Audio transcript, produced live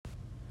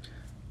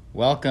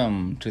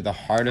Welcome to the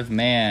Heart of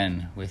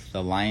Man with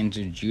the Lions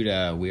of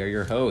Judah. We are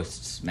your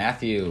hosts,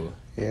 Matthew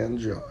and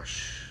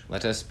Josh.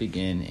 Let us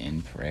begin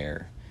in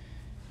prayer.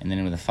 In the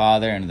name of the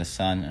Father, and of the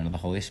Son, and of the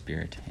Holy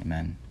Spirit.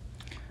 Amen.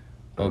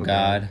 O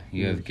God,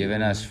 you have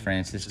given us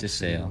Francis de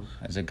Sales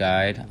as a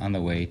guide on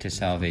the way to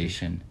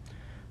salvation.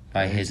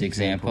 By his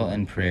example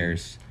and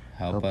prayers,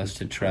 help us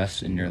to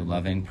trust in your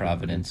loving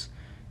providence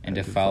and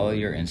to follow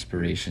your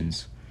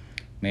inspirations.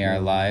 May our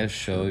lives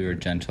show your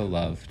gentle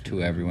love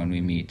to everyone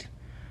we meet.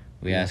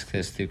 We ask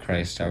this through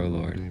Christ our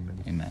Lord.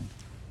 Amen.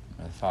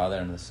 Of the Father,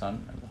 and of the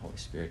Son, and of the Holy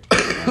Spirit.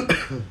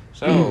 Amen.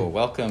 So,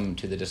 welcome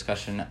to the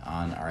discussion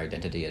on our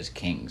identity as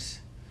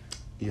kings.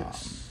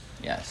 Yes.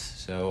 Yes.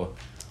 So,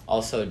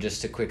 also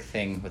just a quick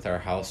thing with our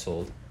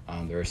household.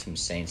 There are some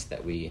saints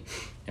that we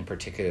in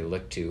particular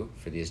look to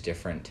for these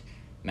different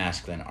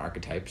masculine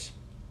archetypes.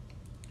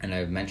 And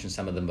I've mentioned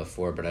some of them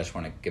before, but I just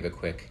want to give a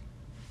quick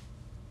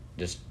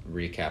just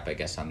recap, I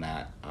guess, on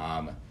that.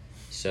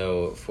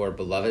 So, for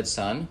beloved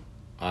son,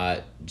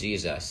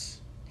 Jesus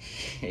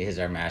is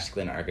our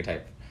masculine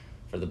archetype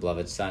for the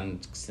beloved son,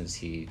 since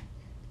he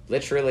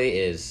literally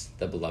is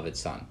the beloved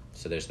son.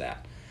 So there's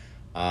that.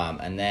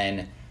 And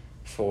then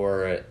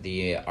for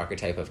the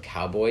archetype of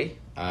cowboy,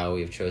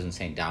 we have chosen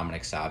St.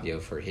 Dominic Savio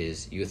for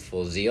his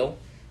youthful zeal.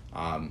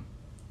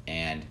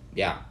 And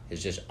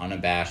his just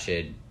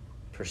unabashed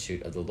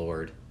pursuit of the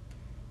Lord.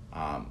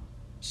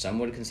 Some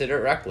would consider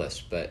it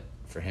reckless, but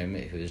for him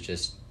it was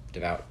just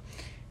devout.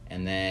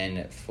 And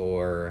then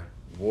for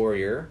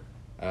warrior,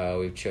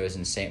 we've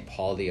chosen St.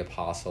 Paul the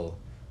Apostle,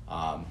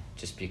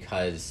 just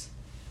because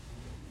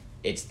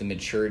it's the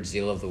matured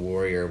zeal of the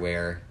warrior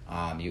where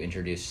you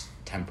introduce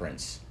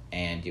temperance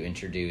and you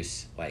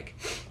introduce,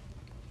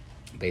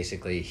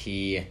 basically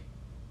he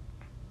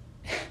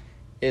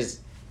is,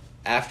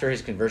 after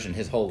his conversion,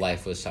 his whole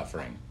life was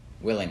suffering,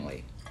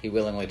 willingly. He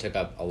willingly took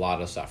up a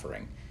lot of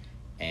suffering.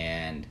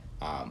 And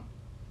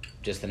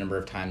just the number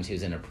of times he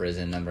was in a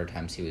prison, number of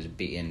times he was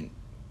beaten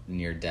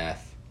near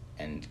death,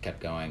 and kept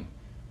going.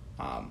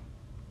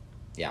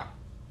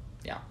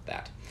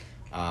 That.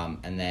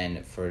 And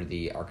then for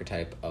the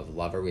archetype of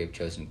lover, we have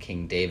chosen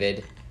King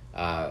David,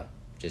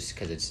 just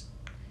because it's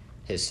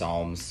his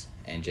Psalms,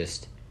 and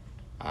just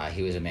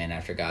he was a man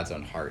after God's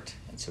own heart,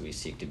 and so we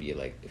seek to be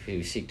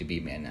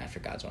men after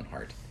God's own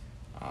heart.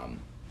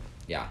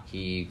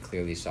 He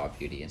clearly saw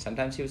beauty, and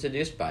sometimes he was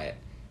seduced by it,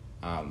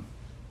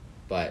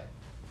 but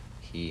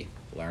he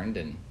learned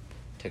and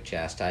took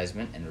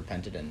chastisement and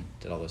repented and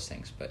did all those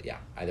things. But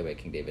either way,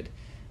 King David.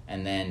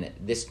 And then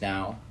this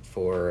now,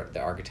 for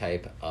the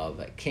archetype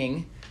of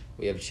king,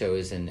 we have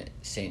chosen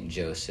Saint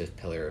Joseph,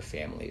 pillar of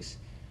families.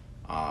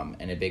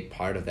 And a big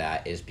part of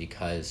that is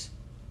because,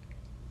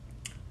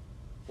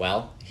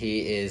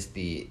 he's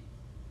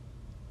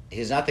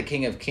not the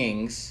king of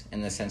kings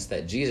in the sense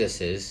that Jesus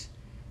is,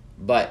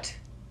 but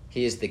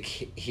he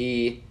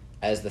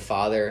as the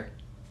father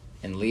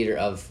and leader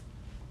of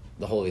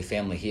the Holy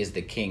Family, he is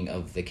the king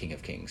of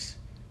kings.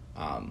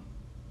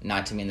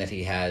 Not to mean that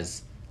he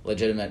has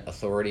legitimate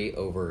authority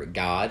over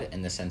God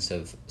in the sense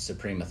of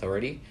supreme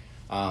authority,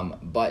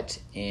 but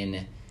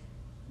in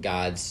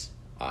God's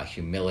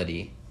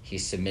humility, he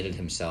submitted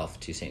himself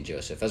to St.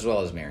 Joseph, as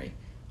well as Mary.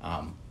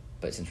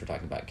 But since we're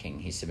talking about king,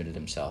 he submitted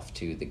himself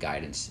to the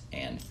guidance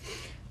and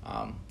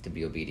to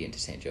be obedient to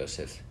St.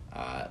 Joseph,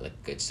 like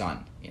a good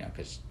son,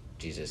 because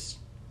Jesus,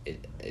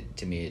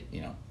 to me,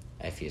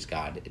 if he is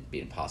God, it'd be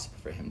impossible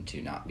for him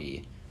to not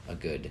be a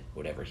good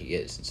whatever he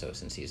is. And so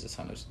since he's the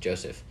son of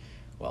Joseph,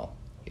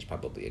 he's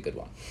probably a good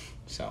one.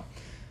 So,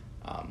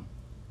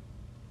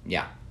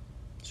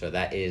 So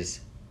that is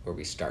where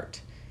we start.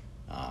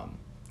 And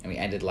we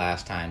ended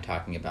last time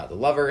talking about the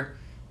lover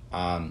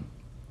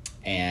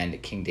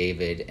and King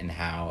David, and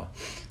how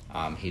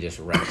he just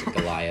wrecked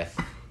Goliath,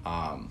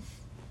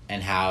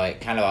 and how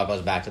it kind of all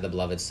goes back to the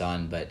beloved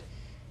son. But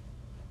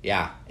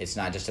it's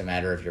not just a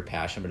matter of your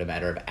passion, but a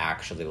matter of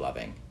actually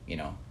loving,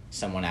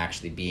 someone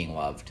actually being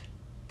loved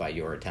by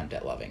your attempt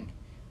at loving.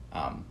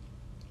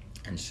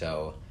 And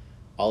so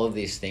all of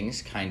these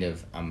things kind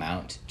of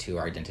amount to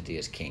our identity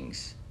as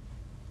kings.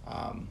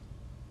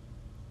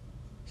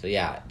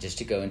 Just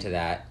to go into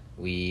that,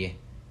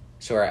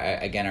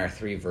 our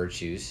three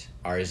virtues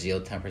are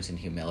zeal, temperance, and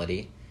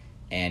humility.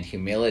 And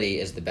humility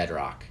is the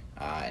bedrock.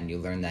 And you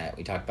learn that,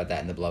 we talked about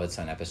that in the Beloved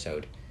Son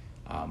episode.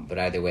 But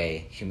either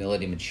way,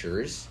 humility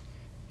matures,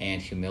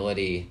 and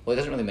humility, it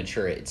doesn't really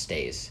mature, it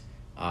stays.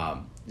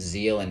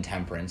 Zeal and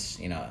temperance,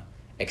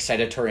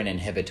 excitatory and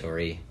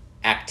inhibitory,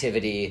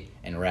 activity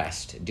and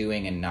rest,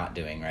 doing and not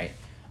doing, right?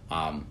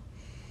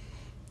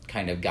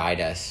 Kind of guide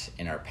us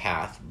in our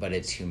path, but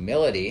it's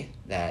humility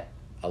that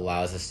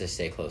allows us to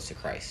stay close to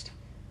Christ.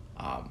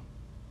 And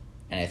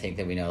I think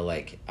that we know,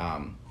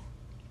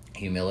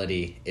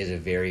 humility is a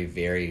very,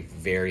 very,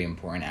 very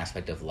important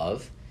aspect of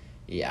love.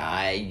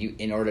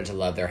 In order to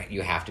love,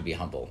 you have to be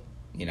humble.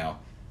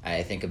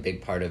 I think a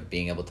big part of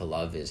being able to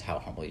love is how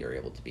humble you're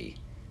able to be,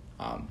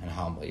 and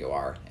how humble you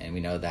are. And we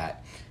know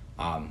that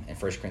in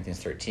 1 Corinthians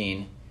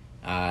 13,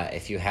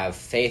 If you have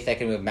faith that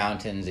can move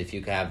mountains, if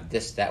you have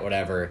this, that,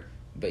 whatever,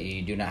 but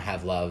you do not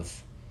have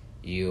love,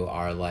 you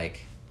are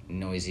like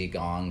noisy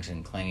gongs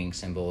and clanging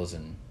cymbals,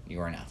 and you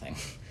are nothing.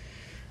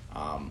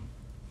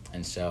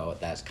 And so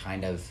that's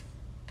kind of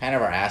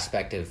our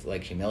aspect of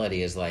like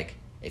humility is like,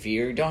 if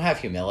you don't have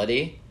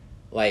humility,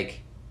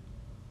 like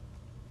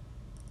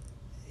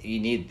you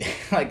need,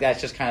 like that's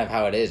just kind of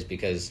how it is,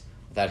 because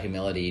without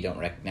humility, you don't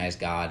recognize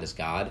God as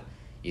God.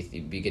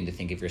 You begin to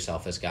think of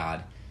yourself as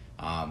God.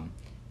 And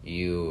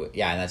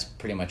that's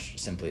pretty much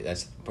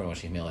what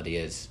humility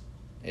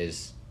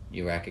is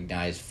you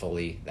recognize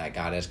fully that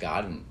God is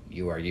God and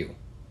you are you.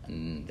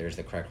 And there's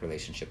the correct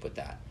relationship with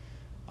that.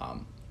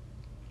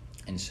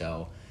 And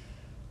so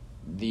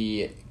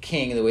the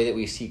king, the way that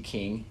we see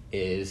king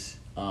is,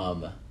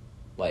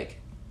 like,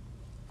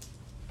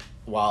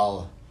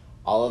 while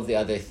all of the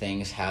other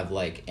things have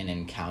like an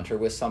encounter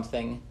with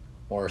something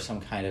or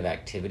some kind of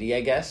activity,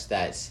 I guess,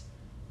 that's,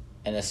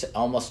 and it's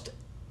almost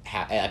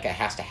like it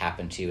has to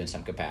happen to you in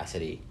some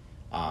capacity.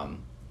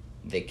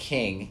 The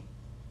king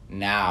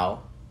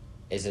now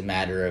is a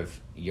matter of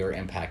your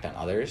impact on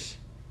others,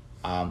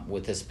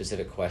 with the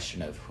specific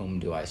question of whom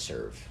do I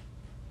serve?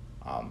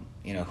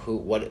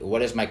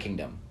 What is my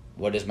kingdom?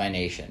 What is my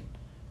nation?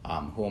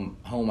 Who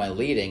am I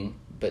leading?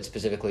 But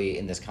specifically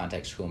in this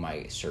context, who am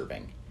I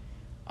serving?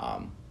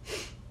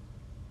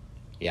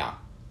 Yeah.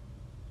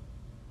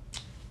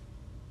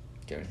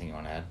 Do you have anything you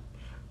want to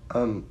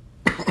add?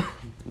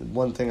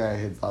 One thing I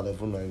had thought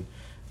of when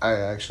I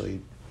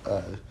actually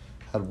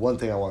had one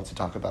thing I wanted to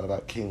talk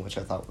about king, which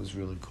I thought was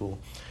really cool.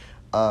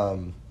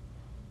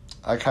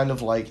 I kind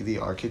of like the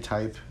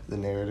archetype, the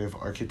narrative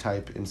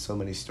archetype in so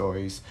many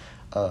stories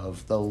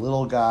of the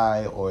little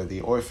guy or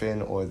the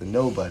orphan or the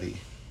nobody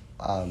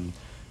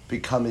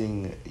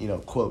becoming,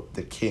 quote,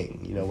 the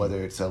king,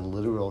 whether it's a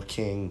literal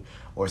king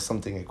or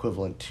something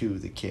equivalent to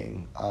the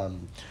king.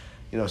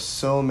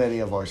 So many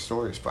of our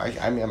stories, but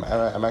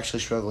I'm actually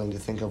struggling to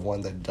think of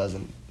one that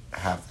doesn't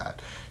have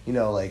that.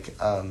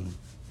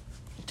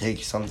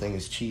 Take something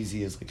as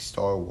cheesy as like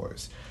Star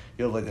Wars.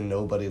 You have like the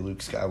nobody Luke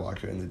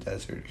Skywalker in the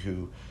desert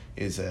who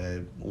is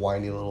a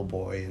whiny little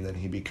boy, and then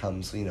he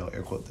becomes,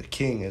 air quote, the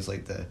king, is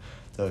like the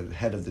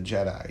head of the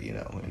Jedi,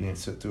 and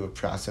it's through a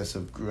process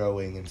of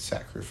growing and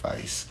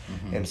sacrifice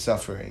and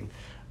suffering.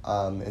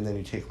 And then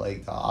you take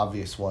like the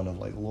obvious one of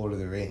like Lord of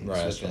the Rings. Right,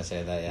 I was going to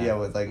say that, yeah. Yeah,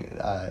 with like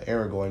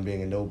Aragorn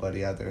being a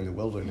nobody out there in the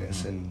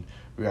wilderness and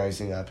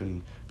rising up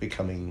and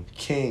becoming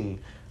king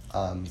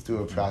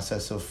through a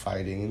process of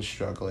fighting and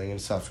struggling and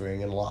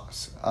suffering and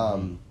loss.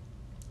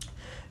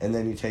 And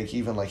then you take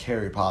even like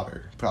Harry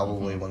Potter,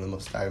 probably one of the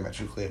most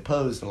diametrically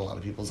opposed in a lot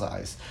of people's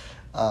eyes.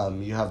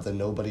 You have the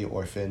nobody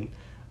orphan,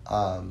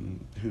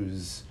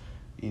 who's,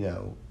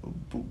 the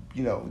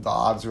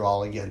odds are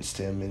all against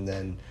him, and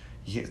then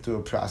he, through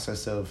a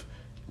process of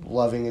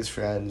loving his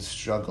friends,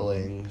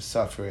 struggling,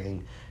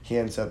 suffering, he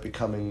ends up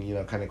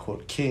becoming, kind of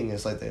quote, king,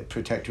 as like the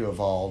protector of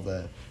all,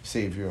 the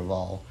savior of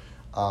all.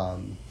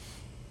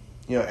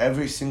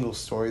 Every single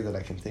story that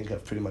I can think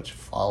of pretty much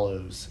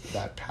follows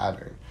that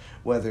pattern,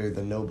 whether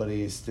the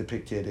nobody is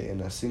depicted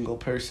in a single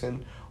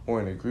person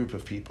or in a group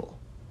of people.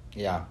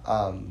 Yeah.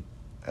 And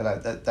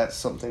that's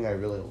something I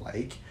really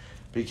like,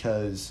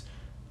 because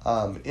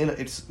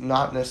it's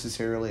not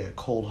necessarily a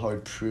cold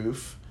hard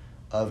proof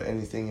of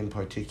anything in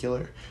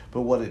particular,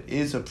 but what it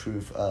is a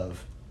proof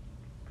of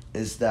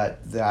is that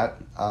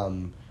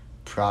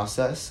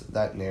process,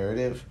 that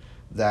narrative,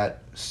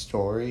 that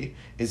story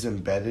is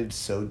embedded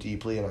so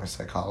deeply in our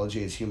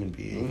psychology as human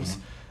beings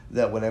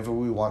that whenever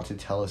we want to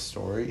tell a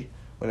story,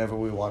 whenever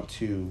we want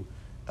to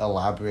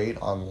elaborate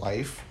on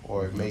life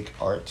or make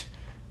art,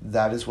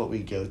 that is what we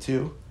go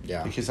to.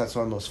 Yeah. Because that's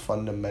our most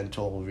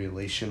fundamental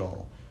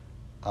relational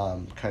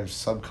kind of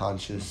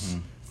subconscious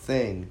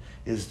thing,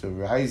 is the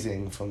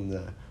rising from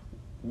the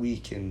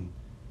weak and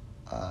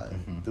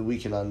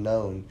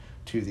unknown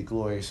to the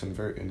glorious and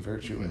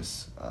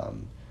virtuous.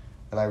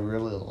 And I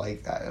really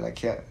like that, and I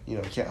can't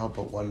help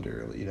but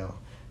wonder,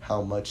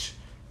 how much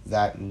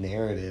that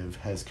narrative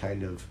has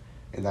kind of,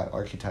 and that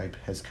archetype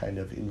has kind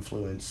of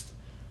influenced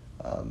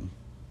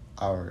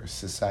our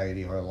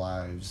society, our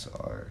lives,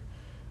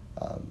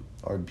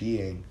 our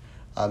being.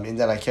 And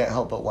then I can't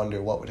help but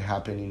wonder what would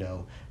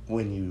happen,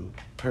 when you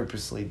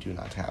purposely do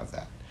not have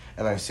that.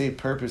 And I say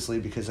purposely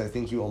because I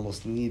think you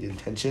almost need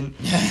intention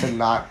to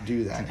not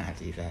do that. To not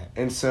do that.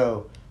 And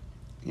so,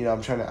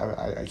 I'm trying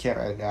to, I can't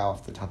right now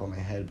off the top of my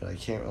head, but I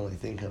can't really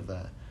think of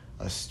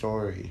a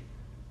story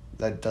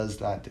that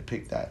does not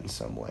depict that in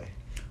some way.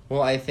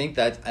 Well, I think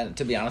that,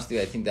 to be honest with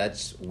you, I think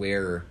that's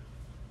where,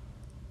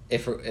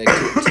 if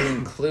to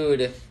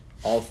include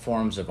all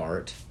forms of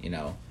art,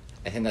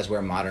 I think that's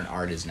where modern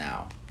art is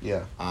now.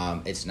 Yeah.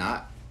 It's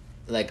not,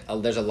 like,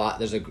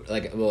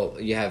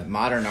 you have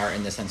modern art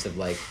in the sense of,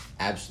 like,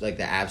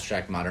 the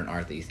abstract modern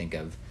art that you think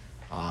of.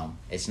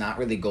 It's not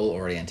really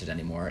goal-oriented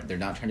anymore. They're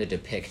not trying to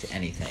depict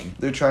anything.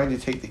 They're trying to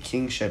take the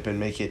kingship and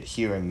make it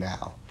here and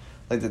now.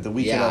 Like, that the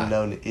weak and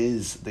unknown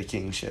is the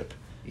kingship.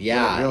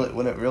 Yeah.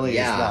 When it really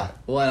is not.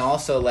 Well, and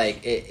also,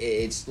 like,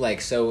 it's,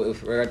 like, so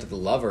with regard to the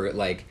lover,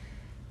 like,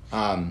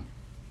 an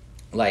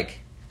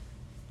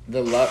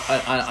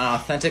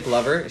authentic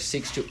lover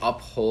seeks to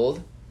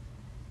uphold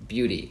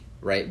beauty,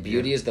 right?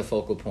 Beauty is the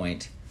focal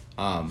point,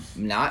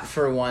 not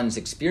for one's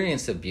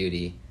experience of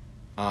beauty,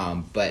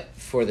 but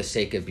for the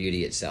sake of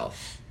beauty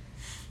itself.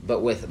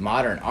 But with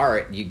modern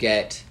art,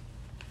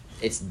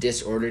 it's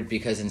disordered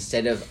because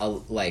instead of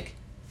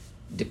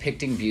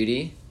depicting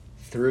beauty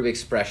through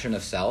expression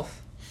of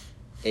self,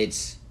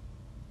 it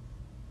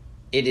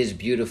is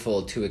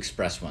beautiful to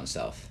express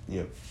oneself.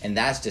 Yep. And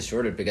that's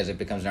disordered because it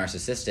becomes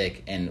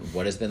narcissistic, and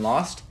what has been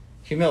lost?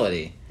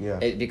 Humility. Yeah.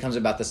 It becomes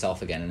about the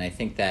self again. And I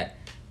think that,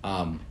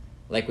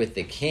 like with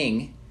the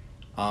king,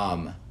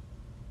 so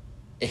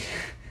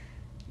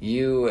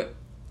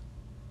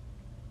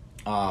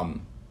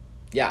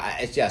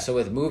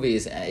with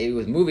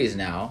movies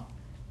now,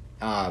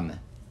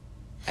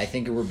 I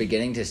think we're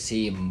beginning to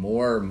see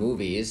more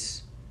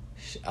movies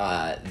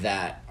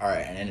that are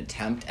an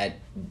attempt at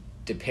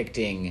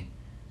depicting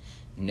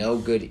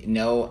good and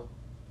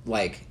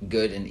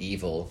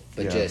evil,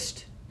 but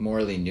just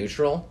morally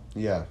neutral.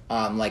 Yeah.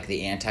 Like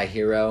the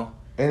anti-hero.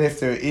 And if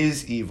there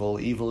is evil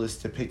is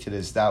depicted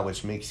as that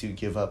which makes you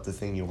give up the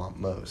thing you want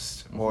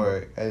most,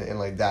 and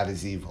like that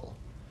is evil.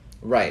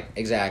 Right.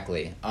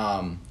 Exactly.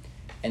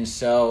 And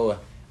so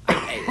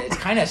it's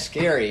kind of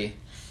scary,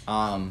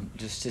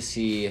 just to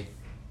see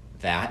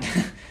that,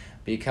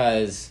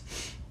 because,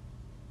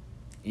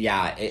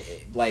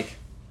 like,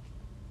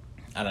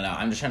 I don't know.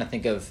 I'm just trying to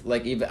think of,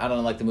 like, even, I don't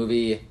know, like the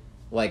movie,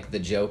 like The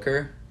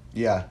Joker.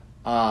 Yeah.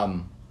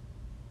 I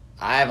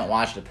haven't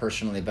watched it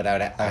personally, but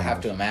I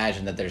have to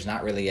imagine that there's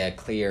not really a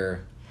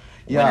clear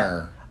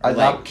winner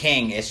or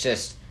king. It's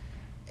just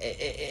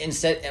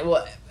instead.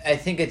 Well, I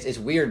think it's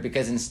weird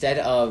because instead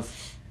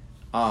of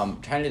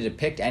trying to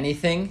depict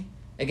anything,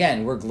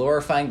 again, we're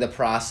glorifying the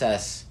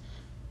process.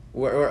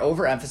 We're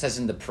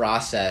overemphasizing the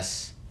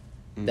process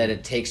that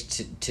it takes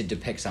to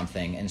depict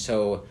something, and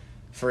so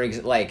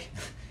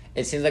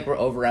it seems like we're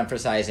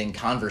overemphasizing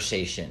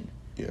conversation.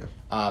 Yeah.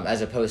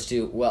 As opposed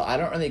to, well, I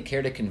don't really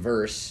care to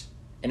converse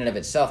in and of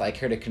itself. I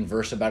care to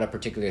converse about a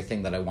particular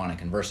thing that I want to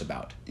converse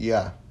about.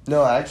 Yeah.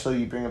 No, actually,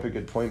 you bring up a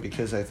good point,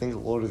 because I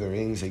think Lord of the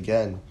Rings,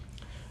 again,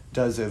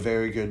 does a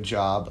very good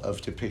job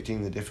of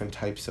depicting the different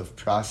types of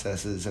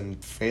processes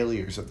and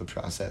failures of the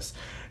process.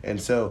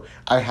 And so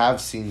I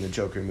have seen the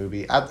Joker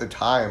movie. At the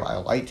time, I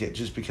liked it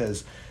just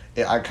because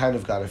I kind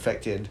of got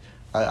affected.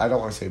 I don't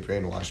want to say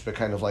brainwashed, but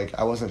kind of like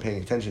I wasn't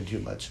paying attention too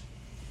much.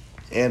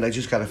 And I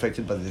just got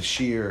affected by the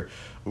sheer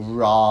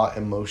raw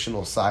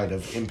emotional side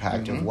of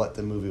impact of what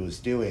the movie was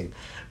doing.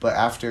 But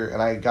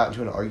and I got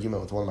into an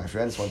argument with one of my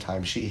friends one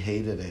time. She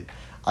hated it.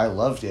 I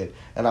loved it,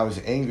 and I was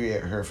angry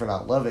at her for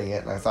not loving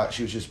it, and I thought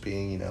she was just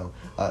being,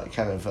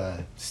 kind of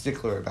a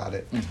stickler about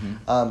it.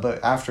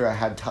 But after I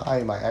had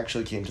time, I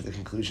actually came to the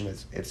conclusion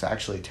it's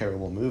actually a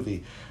terrible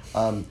movie,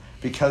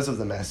 because of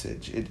the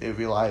message. It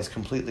relies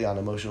completely on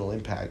emotional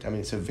impact. I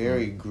mean, it's a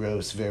very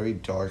gross, very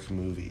dark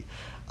movie.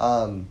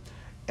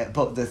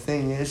 But the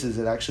thing is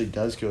it actually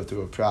does go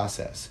through a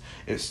process.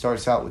 It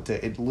starts out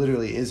it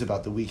literally is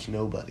about the weak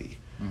nobody.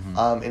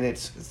 And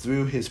it's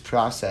through his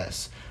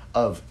process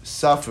of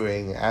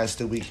suffering as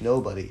the weak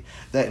nobody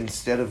that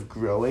instead of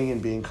growing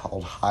and being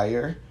called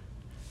higher,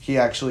 he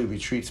actually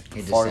retreats.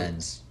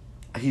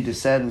 He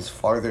descends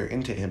farther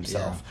into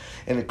himself,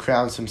 and it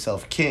crowns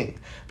himself king,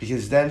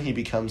 because then he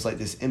becomes like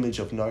this image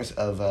of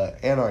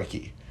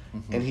anarchy,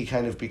 and he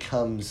kind of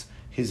becomes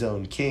his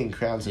own king,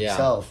 crowns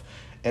himself.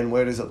 And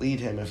where does it lead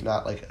him if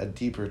not like a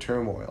deeper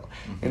turmoil?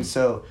 And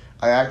so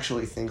I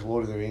actually think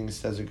Lord of the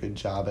Rings does a good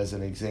job as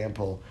an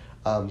example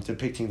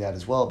depicting that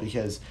as well,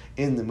 because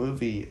in the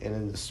movie and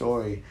in the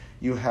story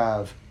you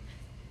have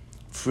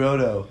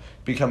Frodo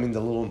becoming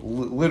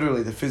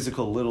literally the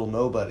physical little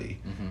nobody,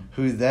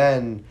 who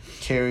then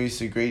carries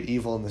the great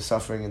evil and the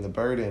suffering and the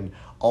burden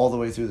all the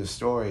way through the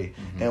story.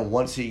 And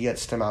once he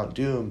gets to Mount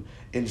Doom,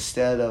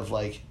 instead of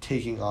like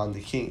taking on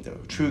the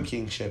true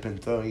kingship and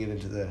throwing it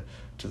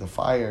into the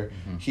fire,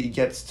 he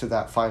gets to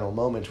that final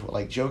moment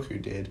like Joker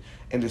did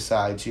and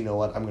decides, you know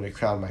what, I'm going to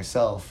crown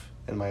myself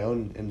and my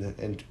own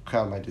and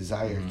crown my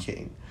desire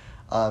king.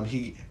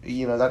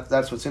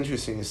 That's what's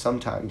interesting is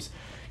sometimes,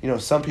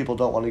 some people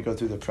don't want to go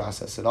through the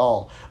process at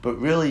all, but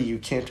really you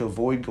can't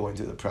avoid going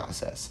through the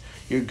process.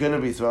 You're going to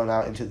be thrown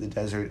out into the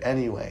desert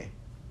anyway.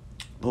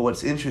 But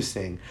what's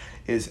interesting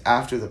is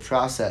after the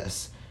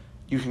process,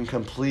 you can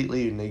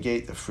completely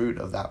negate the fruit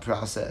of that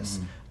process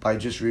by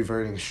just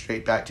reverting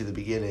straight back to the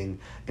beginning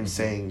and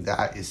saying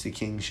that is the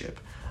kingship.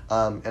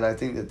 And I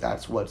think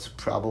that's what's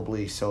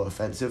probably so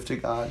offensive to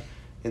God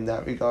in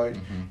that regard,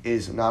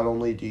 is not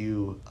only do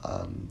you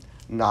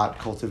not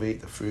cultivate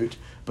the fruit,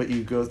 but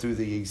you go through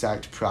the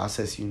exact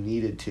process you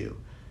needed to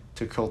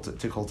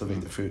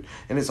cultivate the fruit.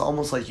 And it's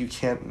almost like you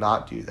can't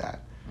not do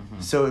that.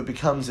 So it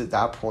becomes at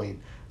that point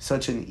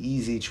such an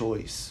easy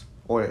choice,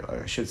 or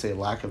I should say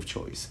lack of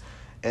choice.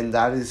 And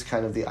that is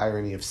kind of the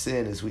irony of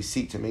sin, is we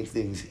seek to make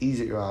things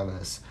easier on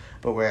us,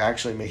 but we're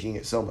actually making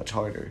it so much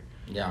harder.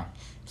 Yeah.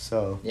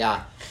 So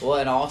Yeah. Well,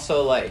 and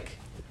also like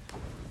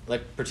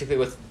particularly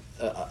with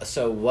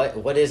so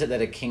what is it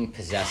that a king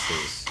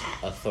possesses?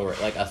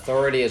 Authority. Like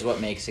authority is what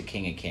makes a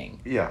king a king.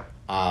 yeah,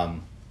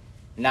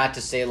 Not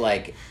to say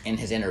like in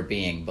his inner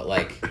being, but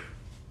like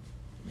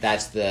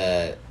that's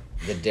the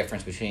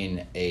difference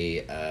between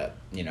a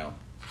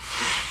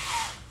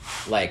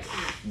like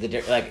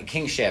like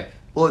kingship.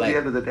 well, at like, the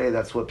end of the day,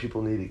 that's what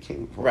people need a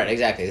king for. Right,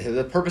 exactly.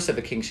 The purpose of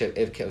a kingship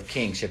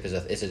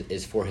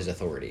is for his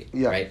authority.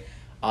 Yeah. Right.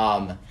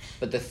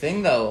 But the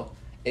thing though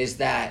is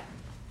that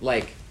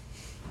like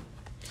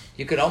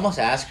you could almost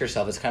ask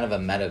yourself, it's kind of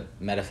a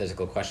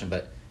metaphysical question,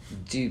 but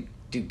do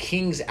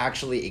kings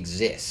actually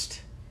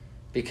exist?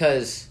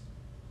 Because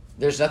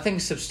there's nothing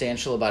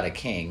substantial about a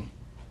king.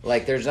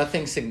 Like there's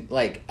nothing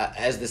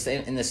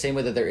in the same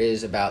way that there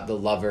is about the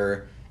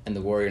lover and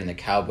the warrior and the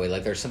cowboy.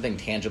 Like there's something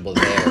tangible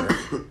there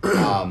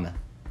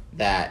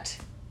that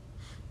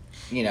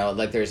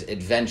like there's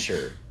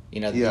adventure.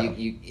 Yeah.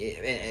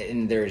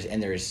 And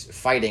there's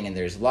fighting and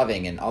there's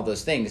loving and all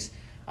those things.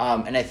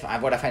 And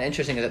what I find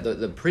interesting is that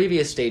the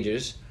previous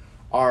stages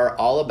are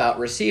all about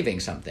receiving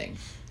something.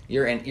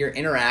 You're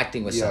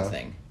interacting with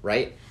something,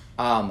 right?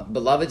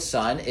 Beloved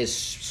son is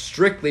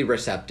strictly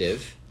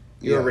receptive.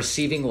 You're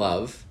receiving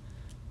love.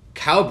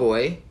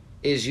 Cowboy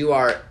is you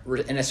are,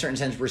 in a certain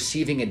sense,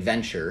 receiving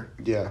adventure.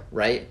 Yeah.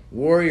 Right?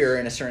 Warrior,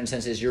 in a certain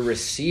sense, is you're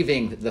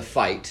receiving the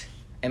fight.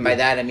 And by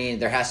that, I mean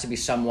there has to be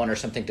someone or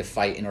something to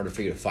fight in order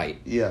for you to fight.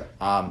 Yeah.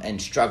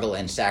 And struggle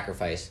and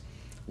sacrifice.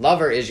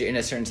 Lover is, in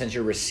a certain sense,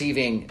 you're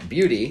receiving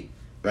beauty,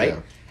 right?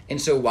 Yeah. And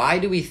so why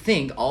do we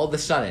think all of a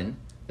sudden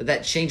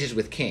that changes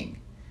with king?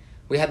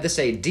 We have this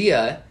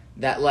idea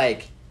that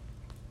like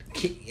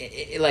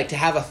to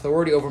have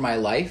authority over my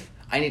life,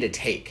 I need to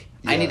take.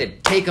 Yeah. I need to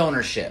take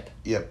ownership.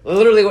 Yep.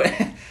 Literally,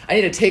 I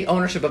need to take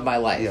ownership of my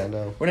life. Yeah,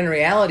 no. When in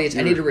reality,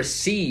 I need to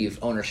receive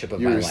ownership of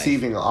my life. You're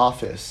receiving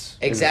office.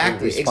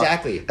 Exactly,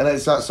 exactly. And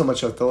it's not so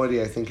much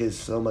authority, I think, as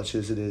so much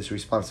as it is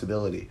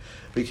responsibility.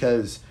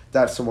 Because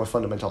that's the more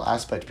fundamental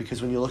aspect.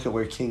 Because when you look at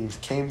where kings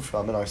came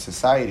from in our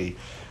society,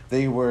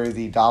 they were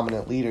the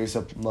dominant leaders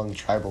among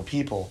tribal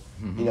people.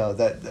 Mm-hmm.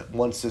 That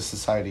once the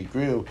society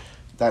grew,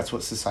 that's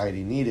what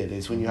society needed,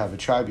 is when you have a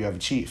tribe, you have a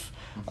chief.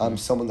 Mm-hmm.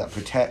 Someone that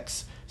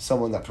protects,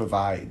 someone that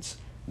provides,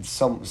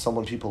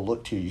 someone people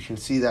look to. You can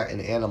see that in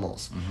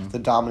animals. Mm-hmm. The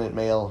dominant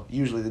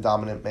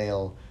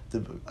male,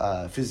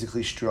 the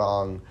physically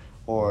strong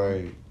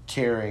or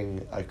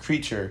caring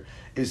creature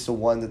is the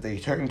one that they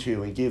turn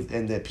to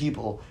and the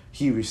people,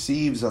 he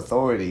receives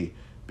authority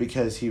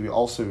because he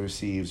also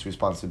receives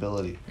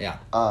responsibility. Yeah.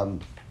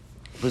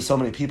 But so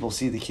many people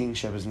see the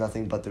kingship as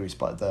nothing but the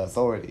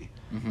authority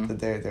mm-hmm.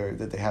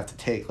 that they have to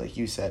take, like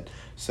you said.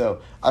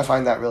 So I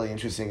find that really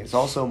interesting. It's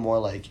also more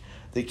like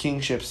the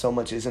kingship so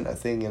much isn't a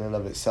thing in and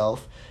of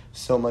itself,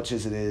 so much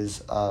as it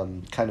is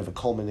kind of a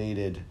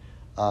culminated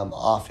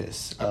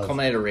office.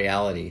 Culminated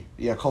reality.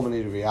 Yeah,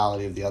 culminated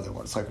reality of the other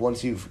ones. Like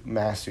once you've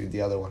mastered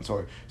the other ones,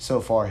 or so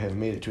far have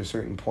made it to a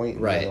certain point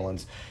in the other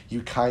ones,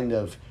 you kind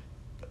of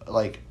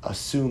like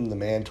assume the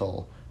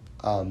mantle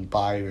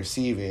by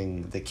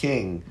receiving the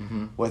king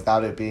mm-hmm.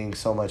 without it being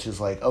so much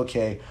as like,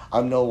 okay,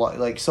 I'm no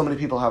like so many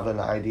people have an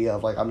idea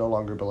of like, I'm no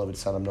longer beloved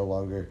son, I'm no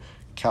longer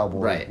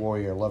cowboy,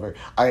 warrior, lover.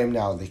 I am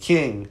now the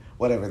king,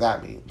 whatever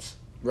that means.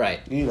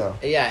 Right. Yeah,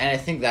 and I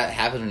think that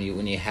happens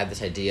when you have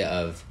this idea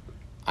of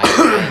I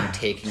am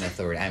taking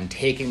authority. I'm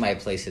taking my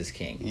place as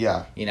king.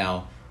 Yeah.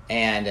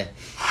 And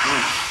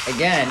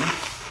again,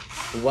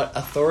 what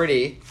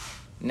authority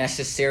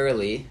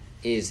necessarily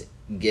is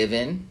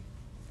given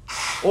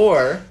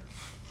or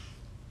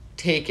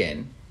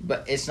taken,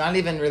 but it's not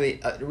even really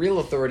real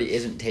authority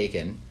isn't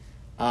taken,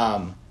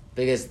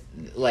 because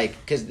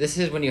this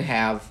is when you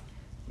have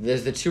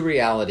there's the two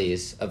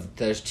realities of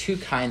there's two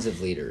kinds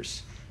of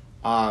leaders,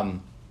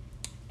 and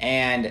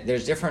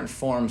there's different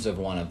forms of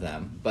one of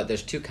them, but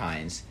there's two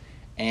kinds,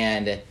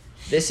 and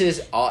this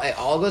is all it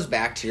all goes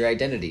back to your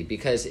identity,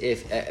 because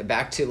if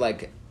back to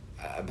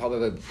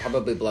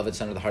probably beloved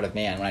son of the heart of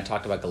man when I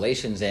talked about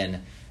Galatians,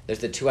 and there's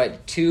the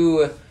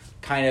two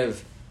kind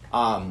of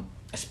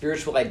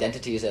spiritual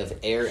identities of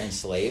heir and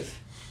slave.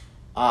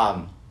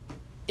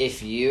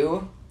 If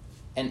you,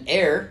 an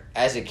heir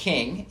as a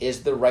king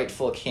is the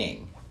rightful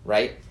king,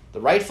 right?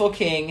 The rightful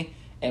king.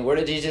 And what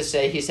did Jesus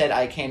say? He said,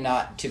 I came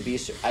not to be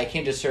served,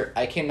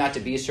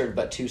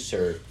 but to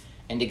serve,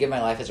 and to give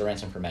my life as a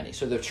ransom for many.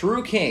 So the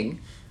true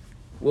king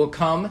will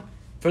come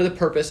for the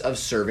purpose of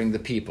serving the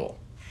people,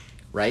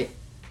 right?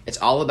 It's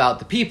all about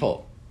the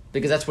people,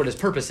 because that's what his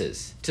purpose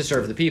is, to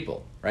serve the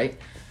people, right?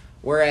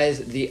 Whereas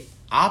the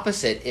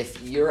opposite,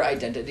 if your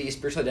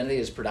spiritual identity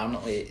is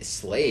predominantly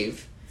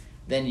slave,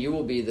 then you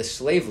will be the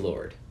slave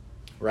lord,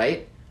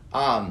 right?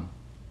 And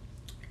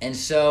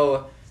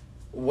so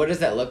what does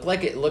that look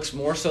like? It looks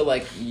more so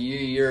like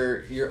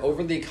you're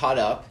overly caught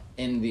up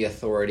in the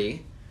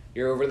authority,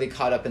 you're overly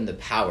caught up in the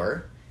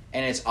power,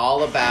 and it's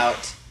all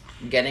about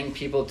getting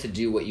people to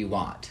do what you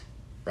want,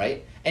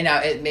 right? And now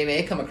it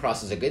may come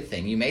across as a good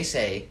thing. You may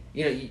say,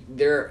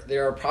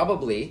 there are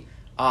probably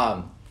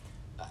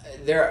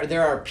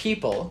there are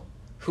people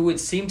who would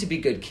seem to be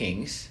good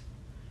kings,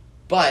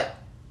 but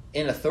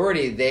in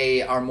authority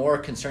they are more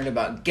concerned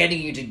about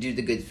getting you to do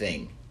the good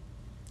thing,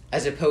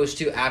 as opposed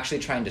to actually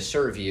trying to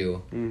serve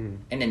you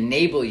and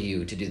enable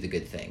you to do the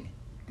good thing,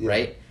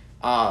 right?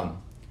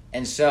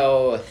 And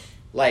so,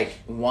 like,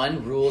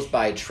 one rules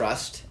by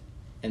trust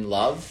and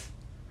love,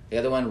 the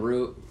other one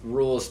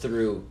rules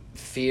through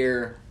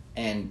fear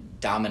and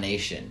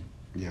domination.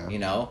 Yeah. You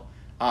know?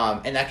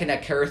 And that can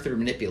occur through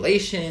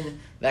manipulation,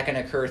 that can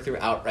occur through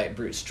outright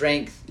brute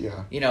strength.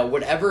 Yeah. You know,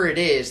 whatever it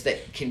is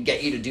that can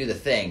get you to do the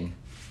thing,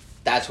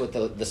 that's what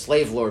the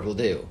slave lord will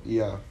do.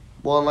 Yeah.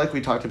 Well, and like we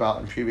talked about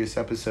in previous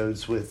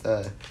episodes with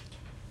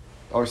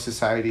our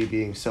society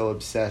being so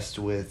obsessed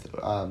with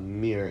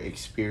mere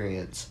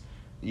experience,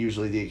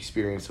 usually the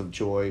experience of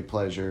joy,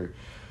 pleasure,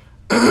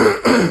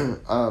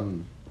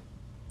 and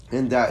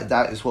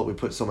that is what we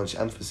put so much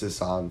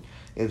emphasis on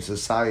in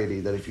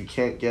society, that if you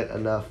can't get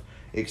enough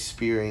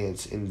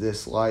experience in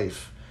this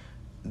life,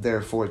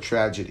 therefore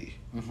tragedy.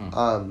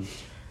 And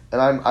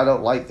I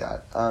don't like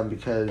that,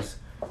 because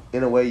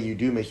in a way you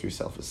do make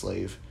yourself a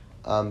slave.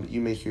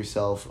 You make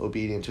yourself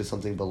obedient to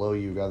something below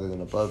you rather than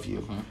above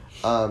you.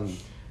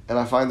 And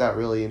I find that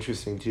really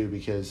interesting too,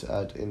 because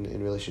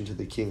in relation to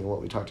the king and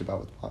what we talked about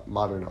with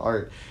modern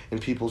art,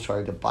 and people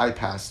trying to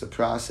bypass the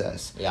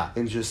process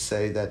and just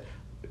say that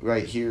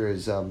right here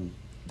is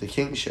the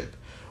kingship.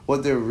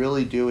 What they're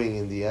really doing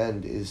in the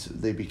end is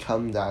they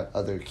become that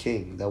other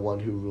king, the one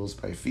who rules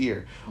by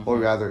fear, or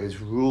rather is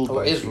ruled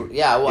by fear.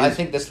 Yeah, well, I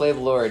think the slave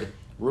lord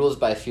rules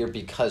by fear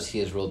because he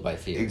is ruled by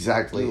fear.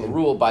 Exactly. You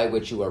rule by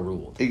which you are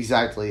ruled.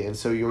 Exactly. And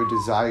so your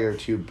desire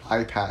to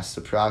bypass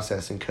the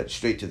process and cut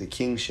straight to the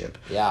kingship,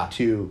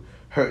 to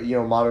her,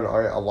 modern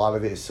art, a lot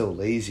of it is so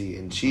lazy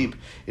and cheap.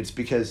 It's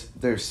because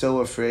they're so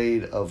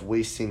afraid of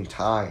wasting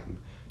time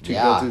to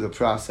go through the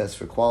process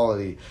for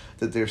quality,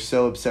 that they're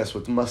so obsessed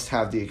with must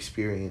have the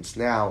experience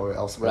now or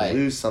else I'm going to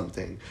lose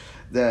something,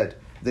 that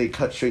they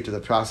cut straight to the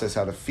process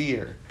out of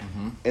fear.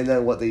 And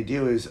then what they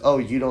do is,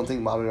 you don't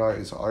think modern art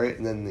is art?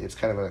 And then it's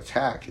kind of an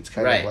attack. It's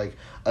kind of like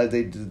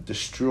they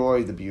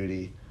destroy the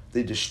beauty.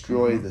 They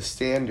destroy the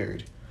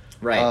standard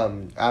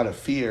out of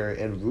fear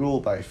and rule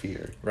by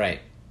fear.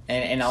 Right.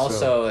 And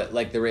also,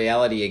 like, the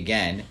reality,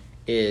 again,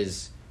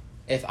 is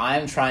if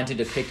I'm trying to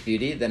depict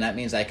beauty, then that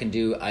means I can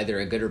do either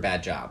a good or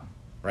bad job,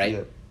 right?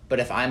 Yep. But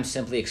if I'm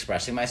simply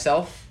expressing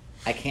myself,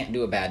 I can't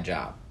do a bad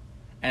job.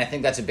 And I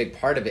think that's a big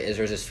part of it, is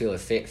there's this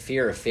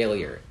fear of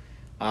failure.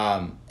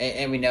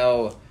 And we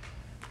know,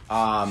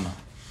 I'm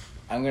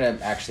going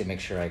to actually make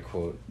sure I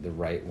quote the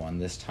right one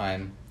this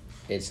time.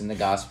 It's in the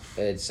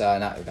gospel, it's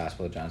not the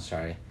Gospel of John,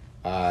 sorry.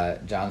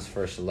 John's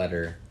first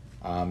letter.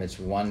 It's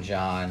 1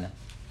 John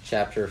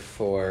chapter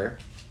 4,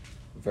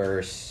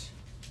 verse...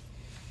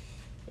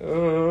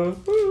 sorry.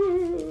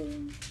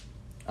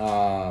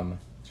 1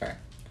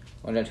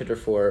 John chapter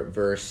 4,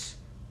 verse...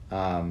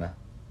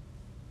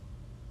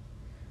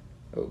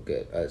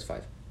 good. It's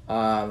 5.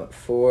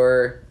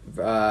 4.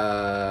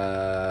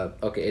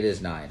 Okay, it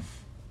is 9.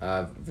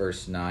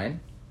 Verse 9.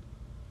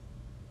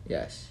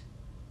 Yes.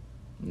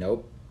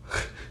 Nope.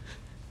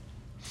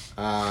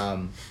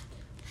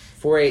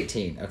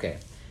 4:18. Okay.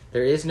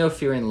 There is no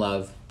fear in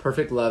love.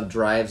 Perfect love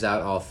drives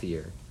out all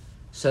fear.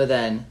 So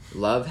then,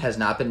 love has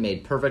not been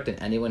made perfect in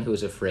anyone who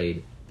is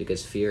afraid,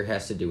 because fear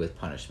has to do with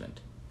punishment.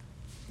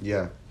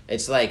 Yeah.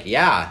 It's like,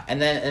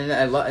 and then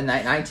in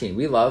 19,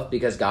 we love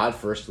because God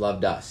first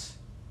loved us.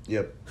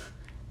 Yep.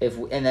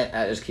 And then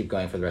I just keep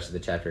going for the rest of the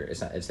chapter.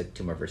 It's like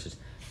 2 more verses.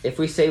 If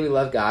we say we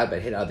love God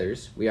but hate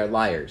others, we are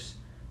liars.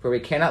 For we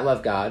cannot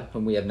love God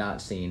whom we have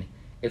not seen,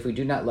 if we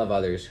do not love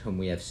others whom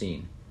we have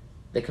seen.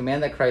 The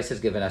command that Christ has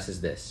given us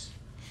is this: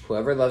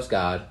 whoever loves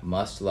God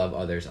must love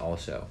others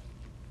also.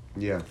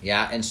 Yeah.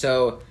 Yeah, and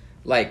so,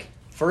 like,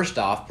 first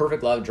off,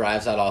 perfect love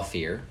drives out all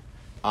fear.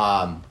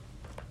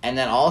 And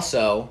then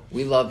also,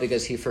 we love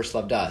because he first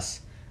loved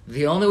us.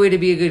 The only way to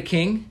be a good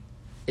king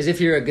is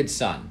if you're a good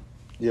son.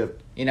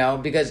 Yep.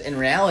 Because in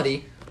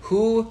reality,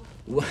 who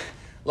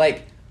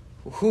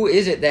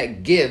is it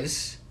that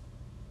gives,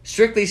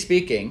 strictly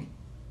speaking,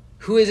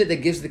 who is it that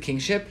gives the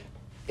kingship?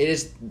 It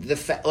is the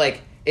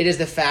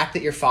fact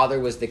that your father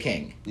was the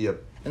king.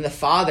 Yep. And the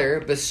father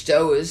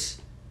bestows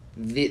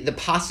the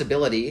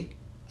possibility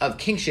of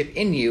kingship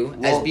in you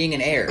as being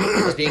an heir,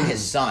 as being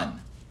his son.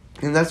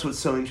 And that's what's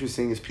so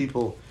interesting is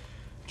people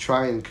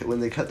try and, when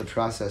they cut the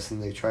process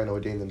and they try and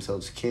ordain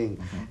themselves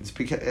king, it's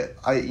because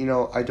I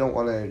don't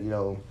want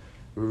to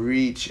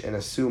reach and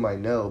assume I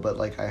know, but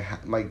like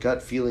my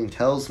gut feeling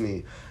tells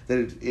me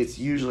that it's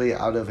usually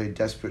out of a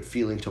desperate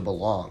feeling to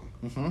belong,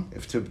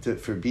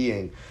 for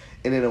being.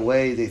 And in a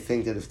way, they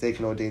think that if they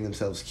can ordain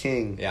themselves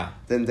king,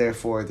 then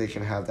therefore they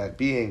can have that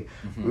being.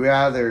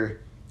 Rather,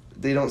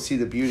 they don't see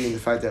the beauty in the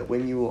fact that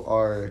when you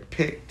are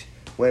picked,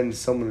 when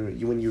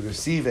you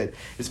receive it,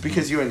 it's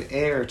because you're an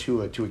heir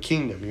to a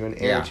kingdom. You're an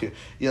heir to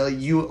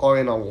you are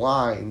in a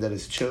line that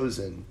is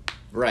chosen,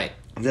 right?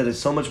 That is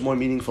so much more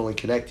meaningful and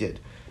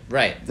connected,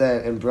 right?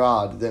 And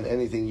broad than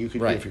anything you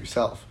could do for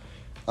yourself.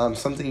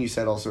 Something you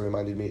said also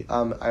reminded me.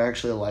 I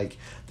actually like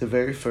the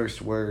very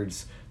first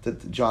words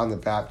that John the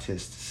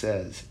Baptist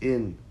says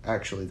in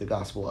actually the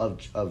Gospel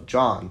of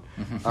John,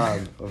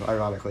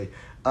 ironically,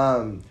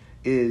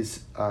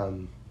 is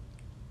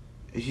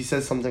he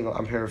says something.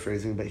 I'm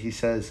paraphrasing, but he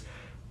says,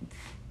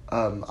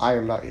 "I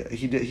am not."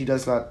 He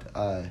does not.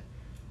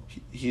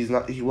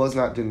 He was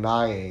not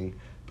denying,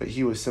 but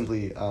he was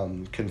simply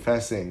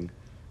confessing,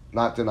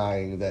 not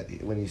denying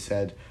that when he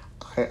said,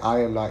 I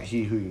am not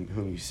he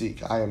whom you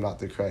seek. I am not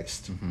the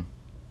Christ. Mm-hmm.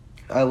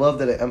 I love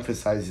that it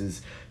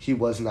emphasizes he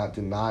was not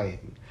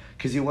denying.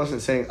 Because he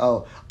wasn't saying,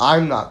 oh,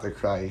 I'm not the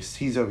Christ.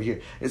 He's over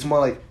here. It's more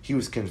like he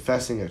was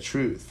confessing a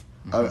truth,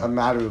 a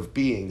matter of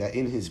being, that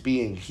in his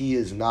being, he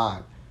is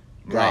not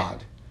God.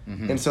 Right.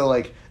 Mm-hmm. And so,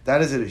 like,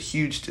 that is a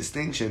huge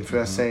distinction for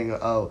us saying,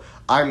 oh,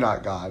 I'm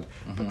not God,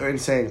 and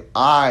saying,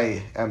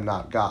 I am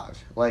not God.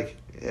 Like,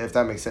 if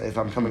that makes sense, if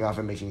I'm coming off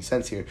and making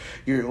sense here,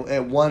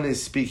 one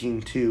is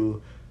speaking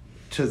to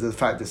the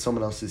fact that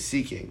someone else is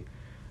seeking,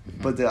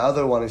 but the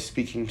other one is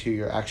speaking to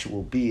your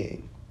actual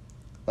being,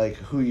 like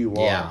who you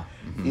are. Yeah.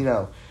 You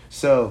know,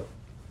 so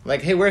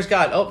like, hey, where's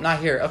God? Oh, not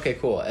here. Okay,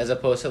 cool. As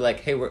opposed to like,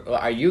 hey,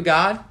 are you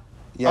God?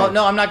 Yeah. Oh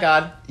no, I'm not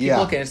God. Keep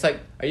looking. It's like,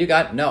 are you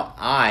God? No,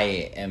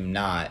 I am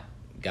not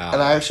God.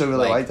 And I actually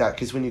really like that,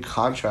 because when you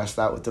contrast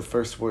that with the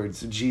first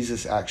words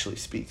Jesus actually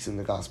speaks in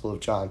the Gospel of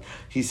John,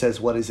 he says,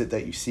 "What is it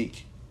that you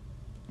seek?"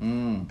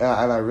 And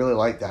I really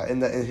like that.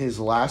 And in his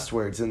last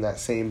words in that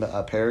same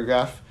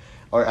paragraph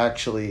are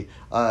actually,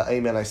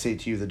 "Amen, I say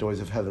to you, the doors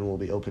of heaven will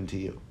be open to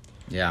you."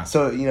 Yeah.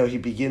 So, you know, he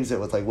begins it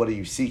with, like, what are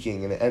you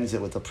seeking? And it ends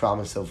it with the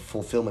promise of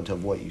fulfillment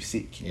of what you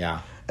seek.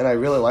 Yeah. And I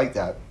really like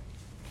that.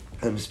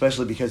 And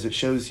especially because it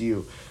shows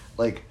you,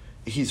 like,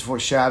 he's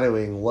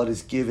foreshadowing what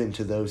is given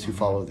to those who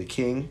follow the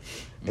king.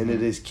 And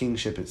it is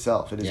kingship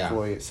itself. It is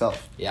glory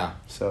itself. Yeah.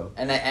 So.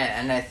 And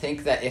I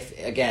think that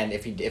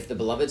if the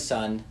beloved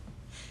son,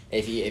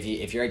 if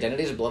your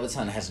identity as a beloved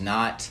son has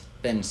not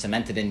been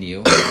cemented in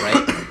you,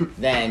 right,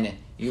 then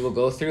you will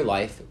go through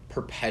life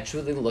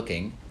perpetually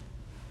looking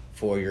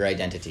for your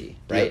identity,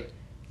 right? Yep.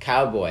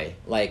 Cowboy,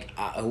 like,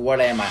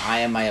 what am I? I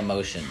am my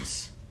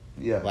emotions.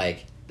 Yeah.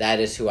 Like, that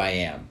is who I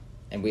am.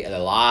 And a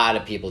lot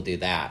of people do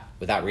that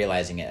without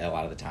realizing it a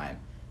lot of the time.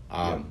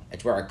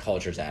 It's where our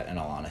culture's at, in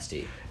all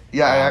honesty.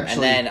 Yeah, I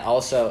actually... And then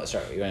also...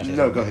 Sorry, you want to say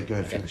No, something? go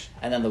ahead, finish.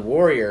 And then the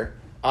warrior,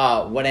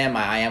 what am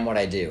I? I am what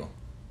I do,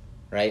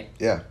 right?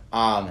 Yeah.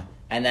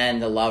 And then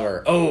the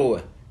lover,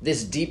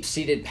 this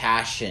deep-seated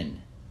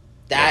passion,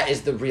 that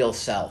is the real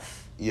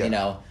self, you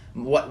know?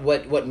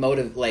 What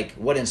motive, like,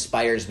 what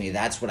inspires me,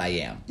 that's what I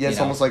am. Yeah, it's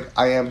almost like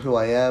I am who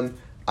I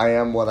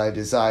am what I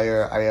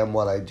desire, I am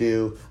what I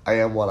do, I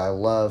am what I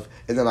love,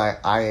 and then I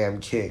am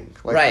king.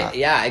 Like right, that.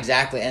 Yeah,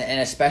 exactly. And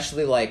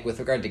especially, like, with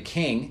regard to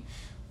king,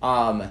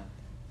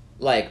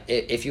 like,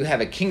 if you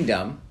have a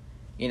kingdom,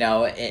 you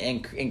know,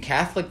 in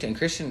Catholic and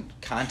Christian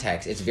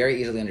context, it's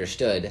very easily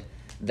understood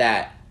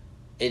that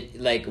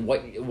it, like,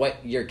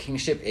 what your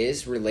kingship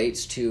is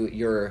relates to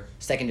your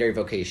secondary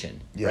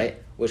vocation, right?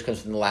 Which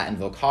comes from the Latin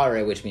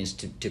vocare, which means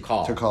to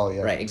call. To call,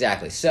 yeah. Right,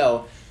 exactly.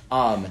 So,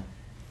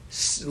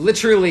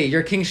 literally,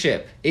 your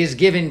kingship is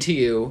given to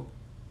you,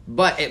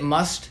 but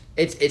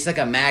it's like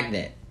a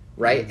magnet,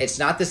 right? It's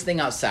not this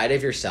thing outside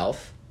of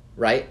yourself,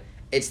 right?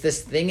 It's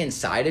this thing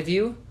inside of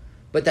you,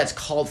 but that's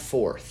called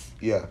forth.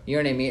 Yeah. You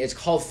know what I mean? It's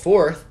called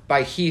forth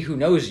by he who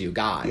knows you,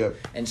 God. Yep.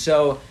 And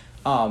so,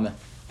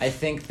 I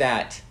think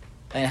that,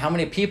 and how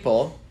many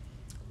people,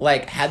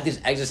 like, had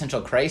these existential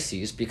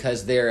crises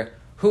because they're,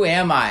 who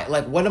am I?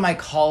 Like, what am I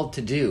called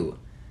to do?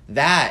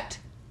 That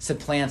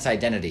supplants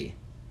identity.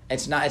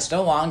 It's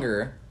no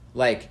longer,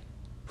 like,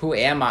 who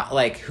am I?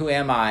 Like, who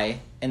am I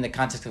in the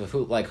context of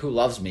who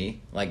loves me,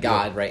 like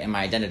God, right, and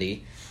my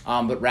identity,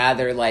 but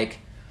rather, like,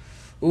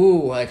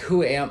 who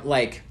am,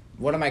 like,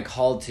 what am I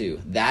called to?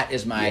 That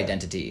is my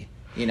identity,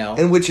 you know?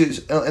 And which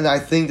is, and I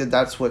think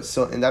that's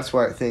and that's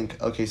where I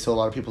think, okay, so a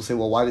lot of people say,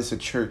 well, why does the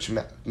church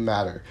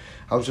matter?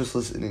 I was just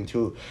listening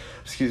to,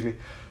 excuse me,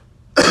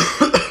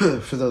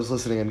 for those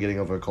listening, I'm getting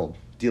over a cold.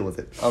 Deal with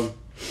it.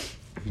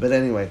 But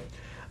anyway,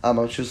 I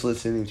was just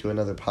listening to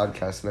another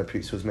podcast, and a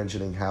priest was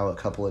mentioning how a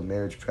couple in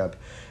marriage prep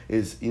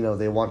is, you know,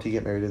 they want to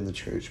get married in the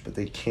church, but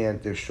they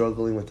can't. They're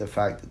struggling with the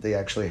fact that they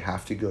actually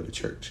have to go to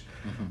church.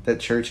 That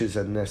church is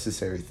a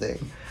necessary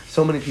thing.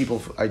 So many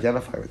people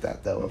identify with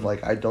that, though, of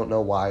like, I don't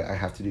know why I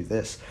have to do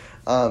this.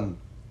 And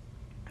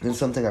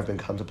something I've been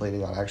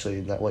contemplating on,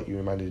 actually, that what you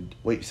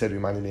said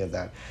reminded me of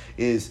that,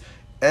 is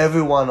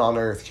everyone on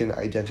earth can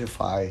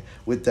identify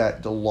with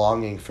the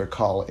longing for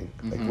calling.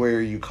 Like, where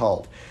are you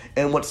called?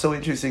 And what's so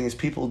interesting is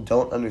people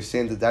don't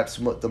understand that that's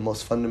the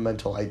most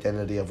fundamental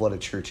identity of what a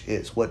church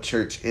is, what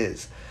church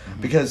is.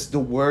 Because the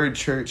word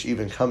church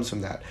even comes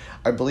from that.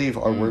 I believe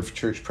our word for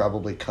church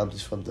probably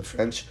comes from the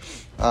French,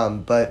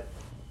 but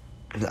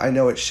I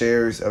know it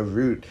shares a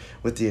root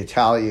with the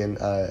Italian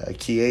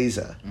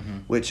chiesa,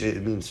 which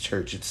it means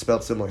church. It's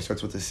spelled similar, it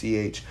starts with a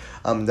CH.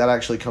 That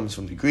actually comes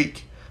from the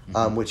Greek,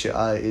 which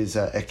is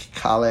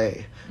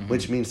ekkale,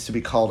 which means to be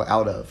called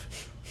out of.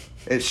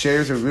 It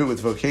shares a root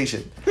with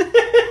vocation.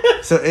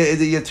 So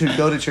to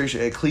go to church,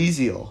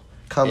 ecclesial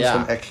comes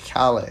from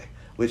ekkale,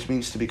 which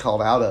means to be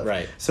called out of.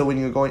 Right. So when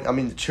you're going,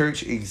 the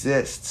church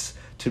exists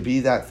to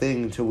be that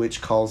thing to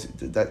which calls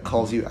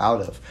you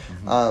out of,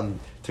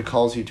 to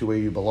calls you to where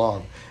you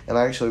belong. And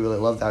I actually really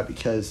love that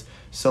because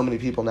so many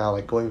people now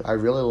I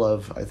really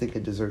love, I think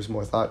it deserves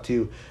more thought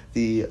too,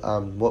 the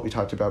what we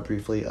talked about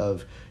briefly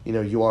of,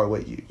 you are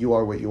what you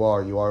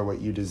are, you are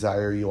what you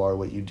desire, you are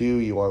what you do,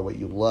 you are what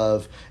you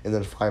love, and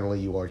then finally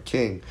you are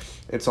king.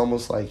 It's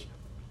almost like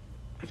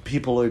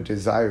people are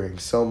desiring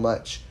so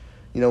much.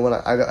 When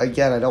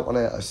I don't want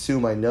to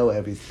assume I know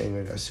everything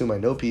or assume I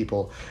know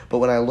people, but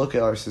when I look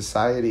at our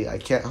society, I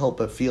can't help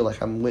but feel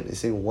like I'm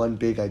witnessing one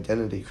big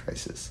identity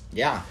crisis.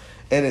 Yeah.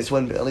 And it's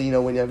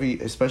whenever,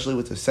 especially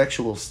with the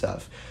sexual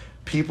stuff,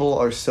 people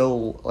are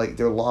so,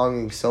 they're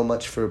longing so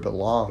much for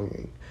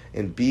belonging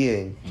and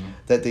being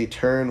that they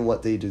turn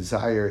what they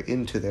desire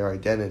into their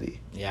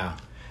identity. Yeah.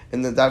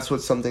 And that's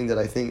what's something that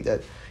I think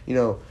that,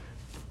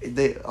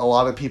 a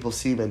lot of people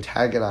seem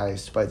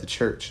antagonized by the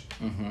church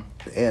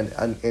and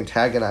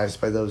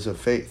antagonized by those of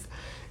faith.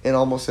 And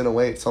almost in a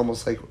way, it's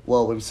almost like,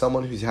 well, when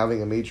someone who's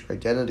having a major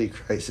identity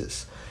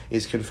crisis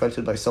is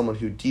confronted by someone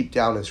who deep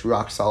down is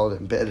rock solid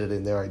embedded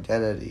in their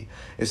identity,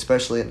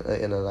 especially in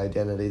an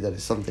identity that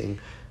is something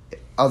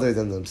other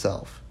than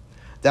themselves,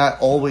 that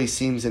always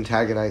seems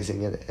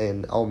antagonizing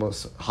and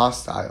almost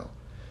hostile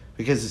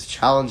because it's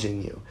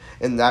challenging you.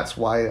 And that's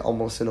why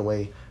almost in a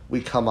way we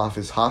come off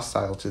as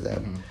hostile to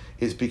them.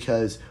 Is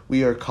because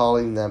we are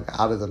calling them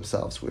out of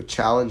themselves. We're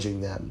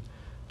challenging them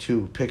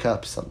to pick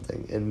up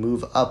something and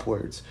move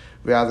upwards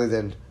rather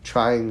than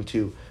trying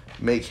to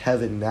make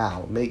heaven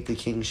now, make the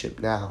kingship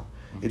now.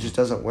 It just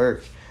doesn't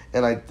work.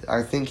 And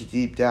I think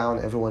deep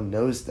down everyone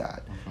knows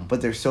that.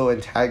 But they're so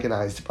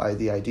antagonized by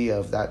the idea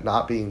of that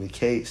not being the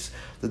case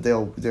that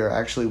they're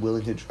actually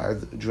willing to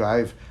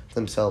drive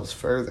themselves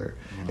further.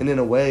 And in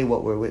a way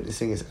what we're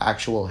witnessing is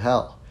actual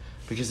hell.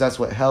 Because that's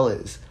what hell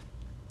is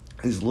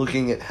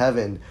looking at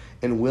heaven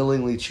and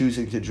willingly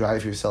choosing to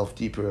drive yourself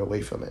deeper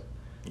away from it,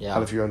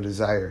 out of your own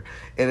desire.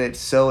 And it's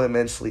so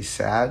immensely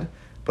sad,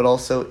 but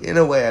also, in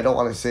a way, I don't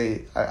want to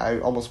say, I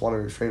almost want to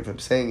refrain from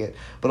saying it,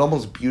 but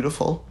almost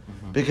beautiful,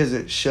 because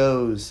it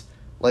shows,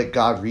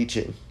 God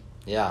reaching.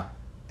 Yeah.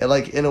 And,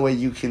 in a way,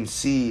 you can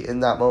see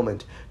in that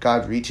moment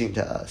God reaching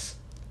to us.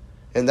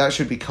 And that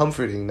should be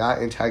comforting, not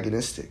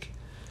antagonistic.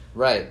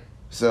 Right.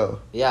 So.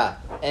 Yeah.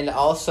 And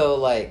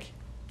also,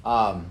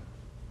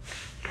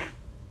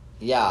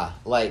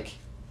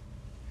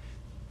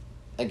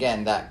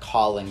 again, that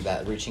calling,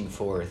 that reaching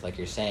forth, like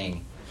you're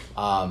saying,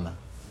 a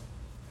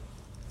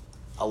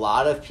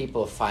lot of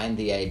people find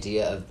the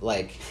idea of,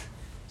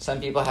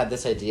 some people have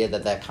this idea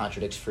that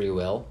contradicts free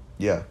will.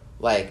 Yeah.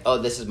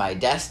 This is my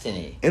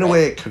destiny. In a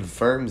way, it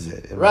confirms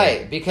it.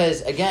 Right,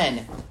 because,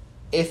 again,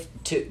 if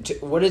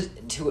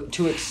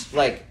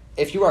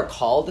if you are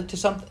called to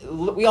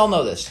something, we all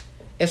know this.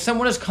 If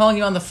someone is calling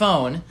you on the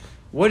phone,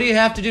 what do you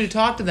have to do to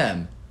talk to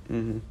them?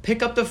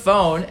 Pick up the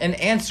phone and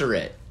answer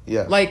it.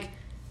 Yeah.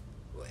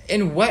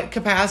 In what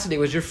capacity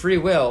was your free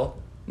will?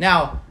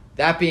 Now,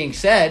 that being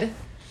said,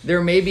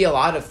 there may be a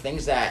lot of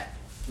things there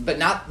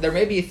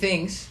may be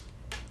things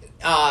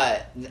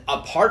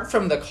apart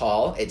from the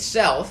call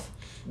itself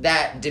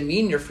that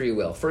demean your free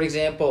will. For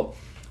example,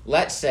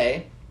 let's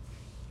say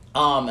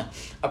a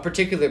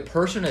particular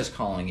person is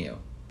calling you,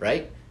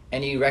 right?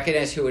 And you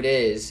recognize who it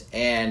is,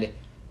 and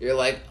you're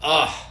let's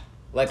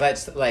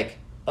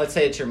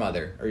say it's your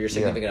mother or your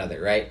significant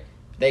other, right?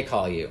 They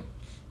call you.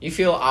 You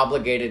feel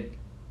obligated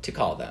to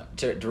call them,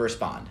 to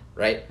respond,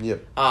 right?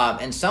 Yep.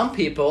 And some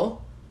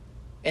people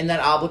in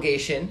that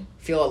obligation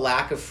feel a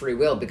lack of free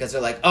will because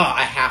they're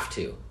I have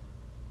to.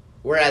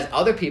 Whereas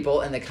other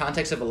people in the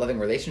context of a loving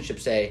relationship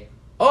say,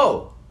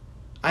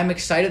 I'm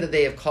excited that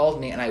they have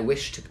called me and I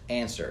wish to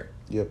answer,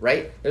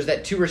 right? There's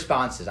that two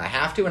responses, I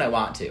have to and I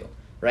want to,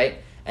 right?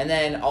 And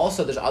then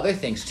also there's other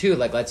things too,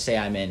 let's say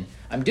I'm in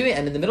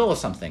the middle of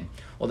something.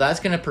 Well,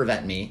 that's going to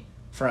prevent me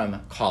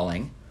from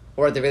calling,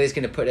 or at the very least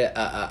going to put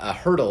a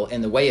hurdle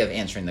in the way of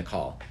answering the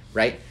call,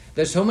 right?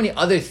 There's so many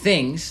other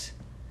things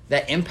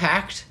that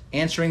impact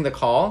answering the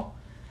call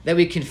that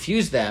we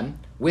confuse them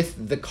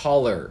with the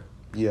caller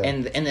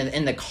and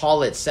the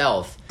call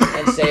itself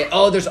and say,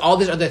 there's all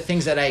these other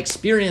things that I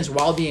experience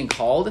while being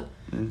called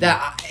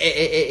that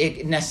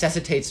it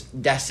necessitates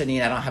destiny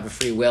and I don't have a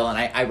free will and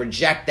I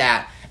reject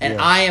that and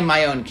I am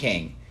my own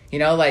king.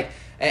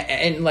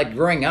 And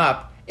growing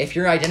up, if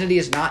your identity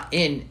is not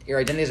in your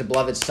identity as a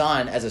beloved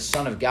son, as a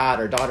son of God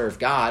or daughter of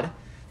God,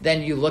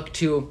 then you look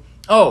to,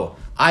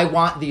 I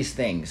want these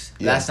things.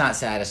 Yeah. That's not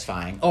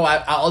satisfying.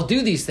 I'll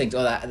do these things.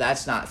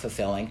 That's not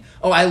fulfilling.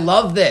 I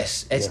love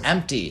this. It's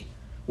empty.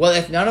 Well,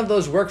 if none of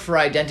those work for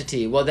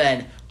identity, well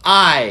then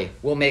I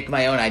will make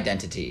my own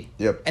identity.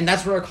 Yep. And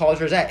that's where our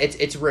culture is at.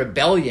 It's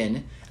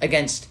rebellion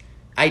against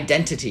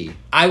identity.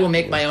 I will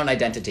make my own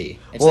identity.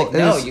 It's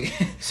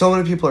so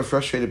many people are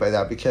frustrated by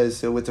that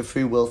because with the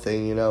free will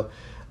thing,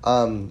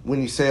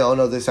 when you say,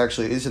 this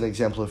actually is an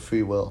example of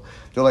free will,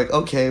 they're like,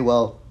 okay,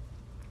 well,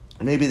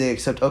 maybe they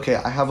accept, okay,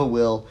 I have a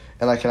will,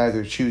 and I can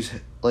either choose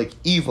like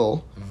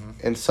evil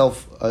and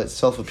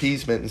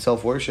self-appeasement and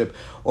self-worship,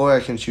 or I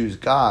can choose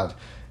God.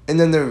 And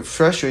then they're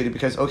frustrated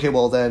because, okay,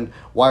 well then,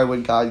 why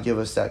would God give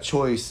us that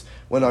choice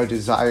when our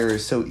desire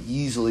is so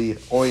easily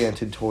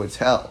oriented towards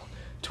hell,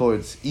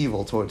 towards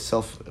evil, towards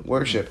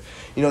self-worship?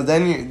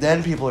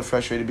 Then people are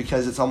frustrated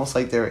because it's almost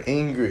like they're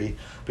angry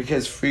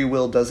because free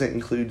will doesn't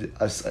include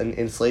an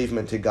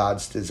enslavement to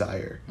God's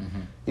desire.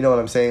 You know what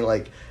I'm saying?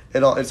 Like,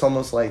 it's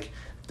almost like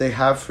they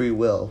have free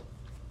will,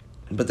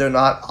 but they're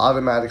not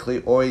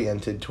automatically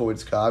oriented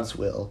towards God's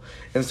will,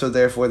 and so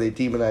therefore they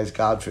demonize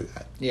God for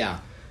that. Yeah.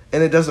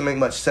 And it doesn't make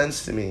much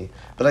sense to me,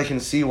 but I can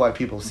see why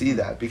people see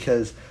that,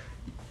 because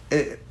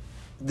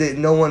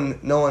no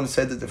one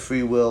said that the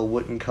free will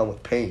wouldn't come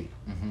with pain,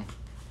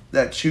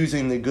 that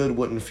choosing the good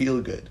wouldn't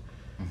feel good.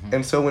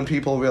 And so when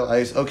people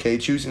realize, okay,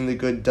 choosing the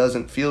good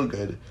doesn't feel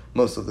good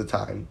most of the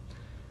time,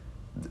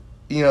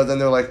 then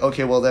they're like,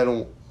 okay, well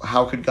then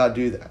how could God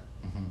do that?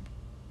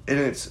 And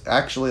it's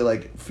actually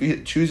like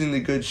choosing the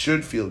good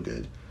should feel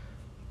good,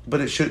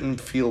 but it shouldn't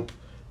feel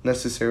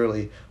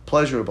necessarily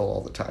pleasurable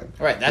all the time.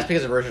 Right, that's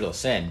because of original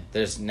sin.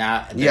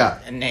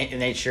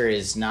 Nature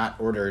is not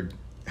ordered.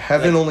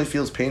 Heaven only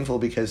feels painful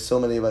because so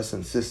many of us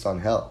insist on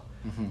hell.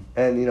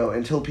 And,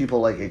 until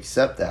people,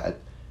 accept that,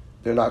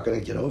 they're not going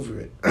to get over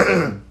it.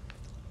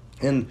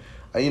 And,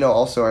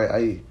 also,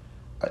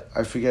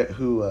 I forget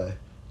who,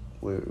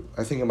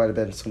 I think it might have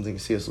been something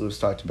C.S. Lewis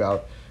talked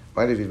about.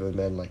 Might have even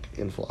been,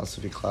 in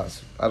philosophy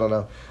class. I don't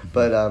know.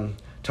 But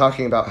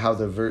talking about how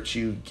the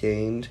virtue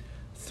gained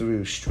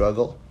through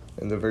struggle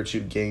and the virtue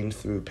gained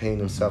through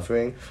pain and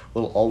suffering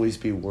will always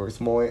be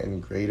worth more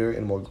and greater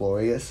and more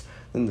glorious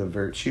than the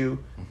virtue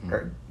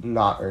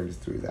not earned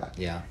through that.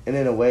 Yeah. And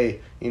in a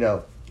way,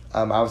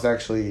 I was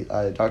actually,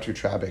 Dr.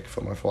 Trabick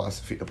from our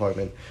philosophy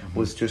department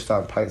was just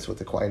on Pints with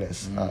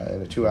Aquinas in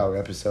a 2-hour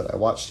episode. I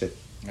watched it.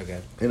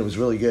 Okay. And it was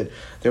really good.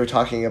 They were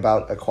talking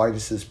about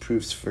Aquinas'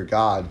 proofs for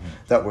God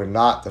that were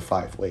not the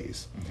 5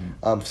 ways,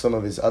 some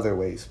of his other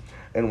ways.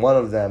 And one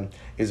of them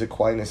is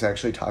Aquinas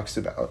actually talks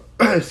about,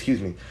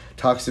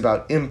 talks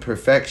about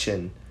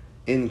imperfection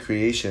in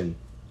creation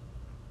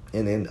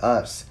and in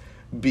us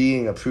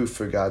being a proof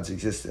for God's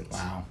existence.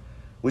 Wow.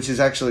 Which is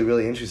actually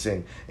really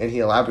interesting. And he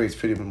elaborates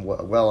pretty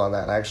well on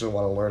that. I actually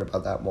want to learn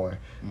about that more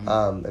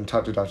and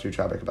talk to Dr.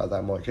 Trabick about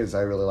that more because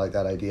I really like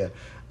that idea.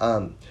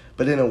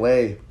 But in a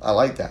way, I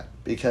like that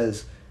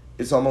because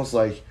it's almost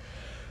like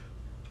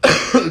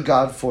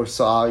God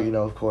foresaw,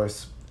 of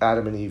course,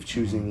 Adam and Eve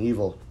choosing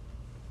evil.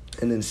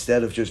 And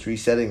instead of just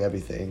resetting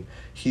everything,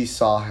 he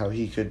saw how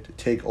he could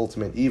take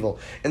ultimate evil.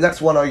 And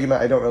that's one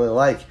argument I don't really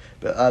like,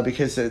 but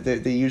because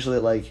they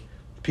usually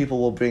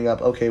people will bring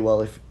up, okay,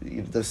 well, if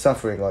the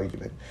suffering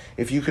argument,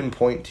 if you can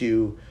point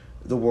to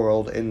the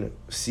world and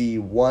see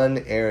one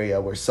area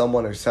where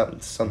someone or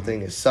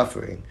something is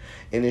suffering,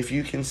 and if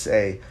you can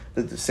say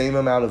that the same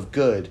amount of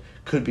good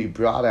could be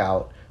brought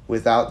out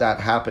without that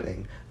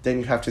happening, then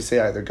you have to say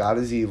either God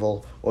is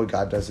evil or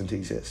God doesn't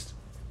exist.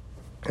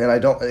 And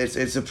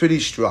it's a pretty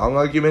strong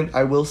argument,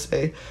 I will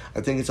say. I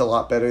think it's a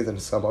lot better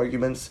than some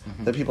arguments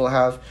that people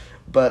have,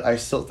 but I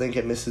still think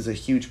it misses a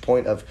huge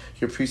point of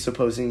you're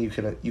presupposing you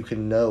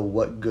can know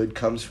what good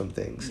comes from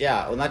things.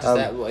 Yeah, well, not just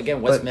that. Well,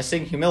 again, what's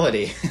missing?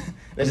 Humility.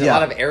 There's a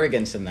lot of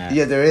arrogance in that.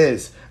 Yeah, there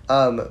is.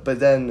 But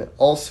then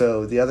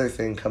also the other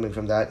thing coming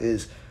from that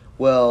is,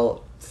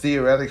 well,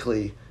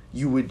 theoretically,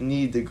 you would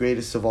need the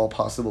greatest of all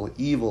possible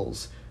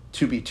evils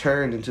to be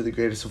turned into the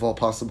greatest of all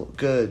possible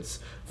goods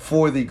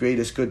for the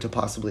greatest good to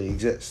possibly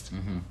exist.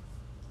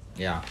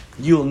 Yeah.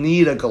 You'll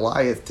need a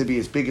Goliath to be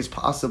as big as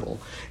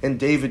possible and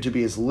David to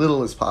be as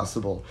little as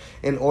possible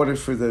in order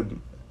for the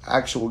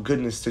actual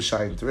goodness to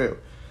shine through.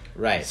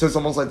 Right. So it's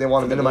almost like they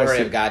want to minimize the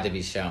glory of God to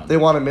be shown. They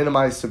want to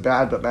minimize the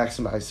bad but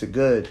maximize the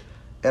good.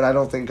 And I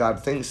don't think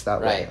God thinks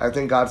that way. I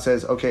think God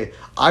says, okay,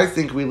 I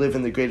think we live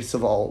in the greatest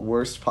of all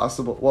worst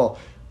possible... Well,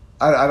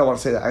 I don't want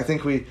to say that. I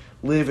think we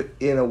live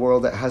in a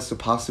world that has the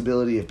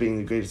possibility of being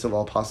the greatest of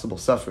all possible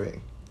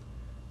suffering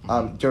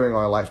during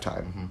our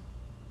lifetime.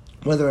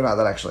 Whether or not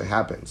that actually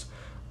happens.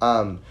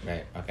 Right.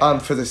 Okay.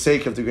 For the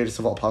sake of the greatest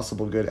of all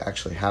possible good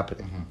actually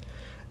happening.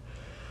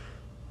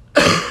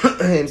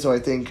 And so I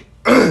think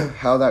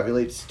how that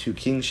relates to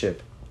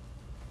kingship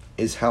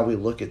is how we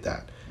look at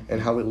that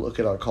and how we look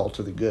at our call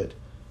to the good.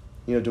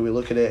 Do we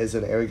look at it as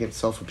an arrogant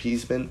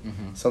self-appeasement,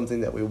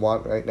 something that we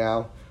want right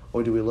now,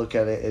 or do we look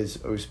at it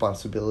as a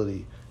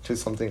responsibility to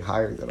something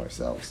higher than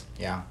ourselves?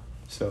 Yeah.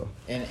 So.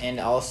 And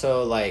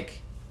also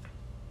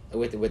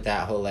with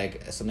that whole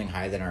something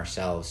higher than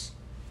ourselves,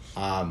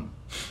 I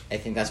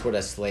think that's what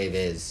a slave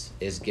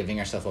is giving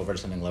yourself over to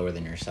something lower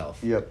than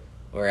yourself. Yep.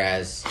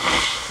 Whereas,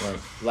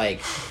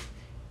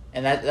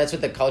 and that's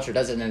what the culture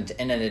does in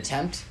an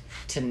attempt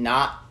to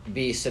not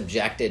be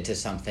subjected to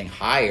something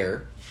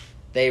higher.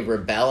 They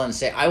rebel and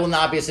say, I will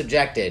not be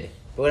subjected.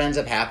 But what ends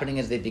up happening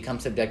is they become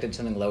subjected to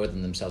something lower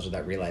than themselves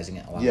without realizing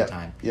it a lot of the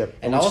time. Yep.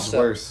 And which also, is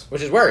worse.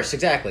 Which is worse,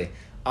 exactly.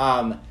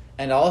 And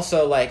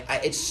also,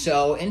 it's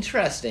so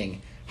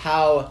interesting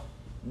how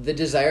the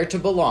desire to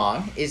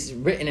belong is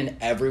written in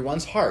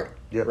everyone's heart,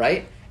 Yep.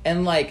 right?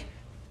 And like,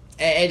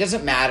 it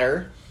doesn't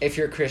matter if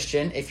you're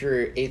Christian, if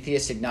you're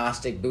atheist,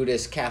 agnostic,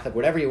 Buddhist, Catholic,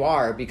 whatever you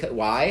are. Because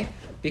why?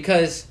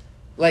 Because,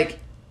 like,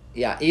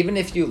 yeah, even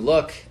if you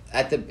look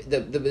at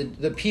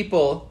the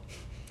people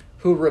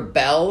who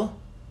rebel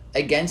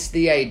against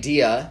the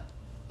idea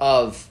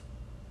of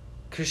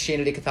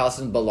Christianity,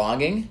 Catholicism,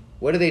 belonging,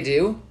 what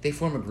do? They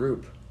form a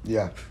group.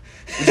 Yeah.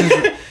 Which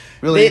is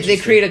really they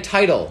create a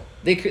title.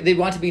 They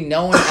want to be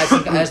known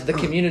as the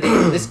community,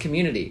 this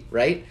community,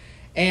 right?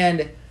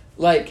 And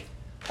like,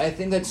 I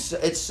think it's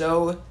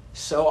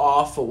so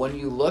awful when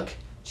you look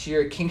to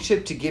your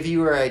kingship to give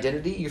you your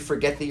identity. You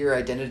forget that your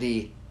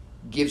identity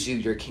gives you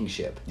your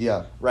kingship.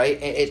 Yeah. Right.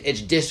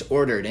 It's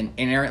disordered and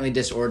inherently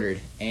disordered.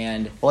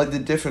 And well, like the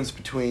difference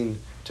between,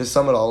 to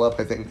sum it all up,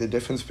 I think the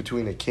difference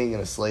between a king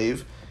and a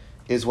slave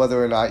is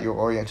whether or not you're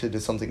oriented to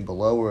something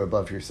below or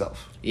above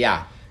yourself.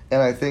 Yeah.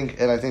 And I think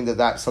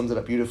that sums it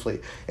up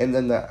beautifully. And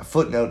then the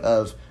footnote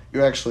of,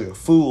 you're actually a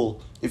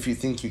fool if you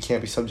think you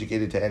can't be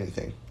subjugated to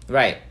anything.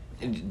 Right.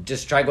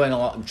 Just try going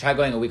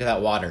a week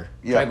without water.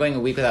 Yeah. Try going a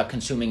week without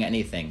consuming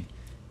anything.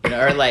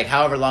 Or like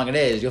however long it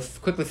is, you'll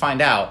quickly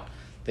find out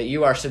that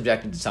you are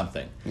subjected to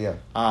something. Yeah.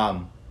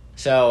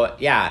 So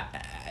yeah,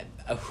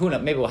 who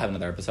knows? Maybe we'll have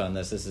another episode on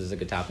this. This is a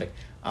good topic.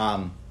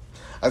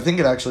 I think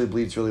it actually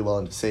bleeds really well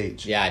into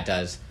Sage. Yeah, it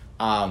does.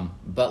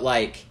 But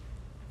like,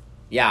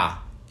 yeah.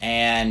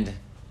 And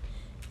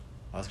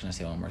I was going to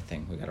say one more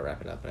thing. We got to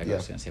wrap it up, but I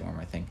was going to say one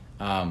more thing.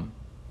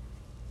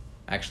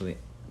 Actually,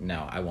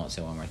 no, I won't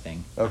say one more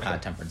thing. Okay.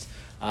 Temperance.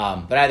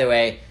 But either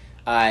way,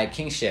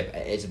 kingship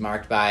is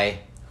marked by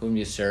whom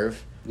you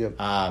serve. Yep.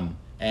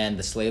 And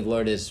the slave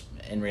lord is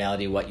in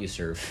reality what you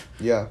serve.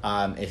 Yeah.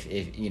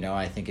 If you know,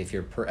 I think if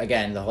you're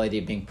again, the whole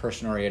idea of being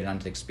person oriented,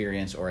 not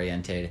experience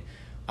oriented,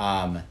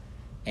 and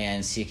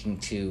seeking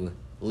to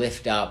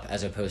lift up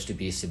as opposed to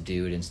be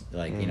subdued, and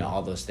like you know,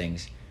 all those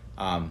things.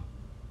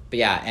 But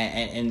yeah,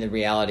 and the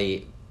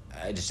reality,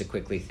 just a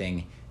quick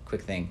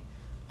thing.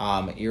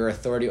 Your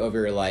authority over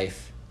your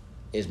life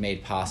is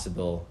made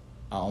possible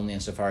only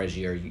insofar as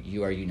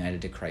you are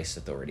united to Christ's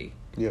authority,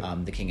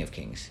 Yep. the King of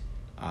Kings,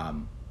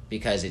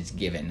 because it's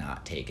given,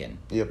 not taken.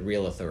 Yep.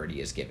 Real authority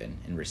is given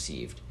and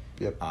received.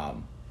 Yep.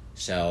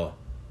 So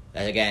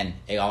that again,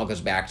 it all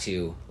goes back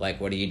to like,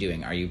 what are you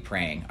doing? Are you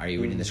praying? Are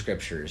you reading the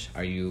scriptures?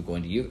 Are you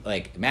going to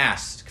like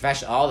mass,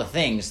 confession, all the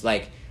things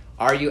like?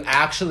 Are you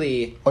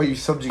actually? Are you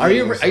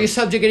subjugating? Are you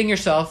subjugating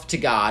yourself to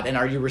God, and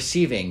are you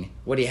receiving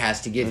what He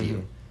has to give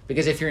you?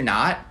 Because if you're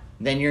not,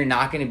 then you're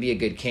not going to be a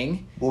good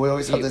king. Well, we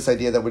always have this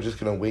idea that we're just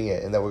going to wing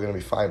it and that we're going to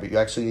be fine, but you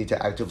actually need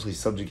to actively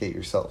subjugate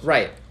yourself.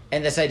 Right.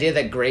 And this idea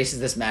that grace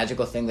is this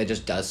magical thing that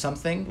just does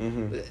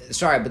something.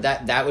 Sorry, but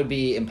that would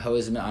be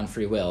imposement on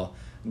free will.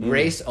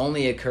 Grace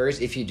only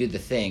occurs if you do the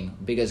thing,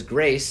 because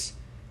grace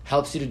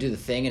helps you to do the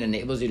thing and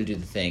enables you to do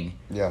the thing.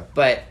 Yeah.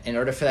 But in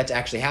order for that to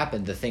actually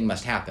happen, the thing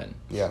must happen.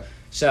 Yeah.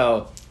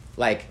 So,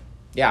 like,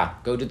 yeah,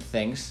 go do the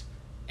things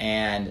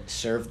and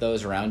serve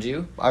those around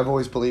you. I've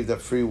always believed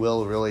that free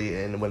will really,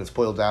 and when it's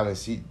boiled down,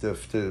 is the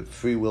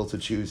free will to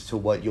choose to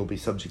what you'll be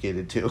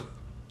subjugated to.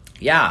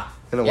 Yeah.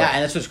 In a yeah, way.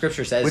 and that's what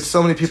Scripture says. Which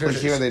so many people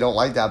hear and they don't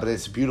like that, but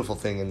it's a beautiful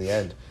thing in the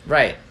end.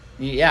 Right.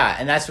 Yeah,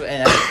 and that's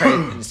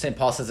what St.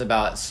 Paul says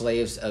about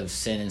slaves of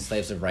sin and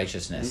slaves of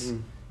righteousness.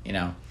 You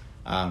know,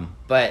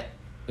 but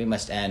we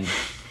must end.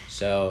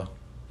 So,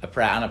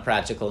 on a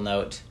practical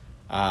note,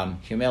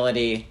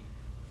 humility,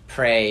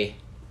 pray,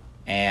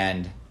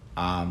 and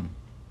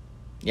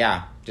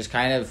just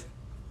kind of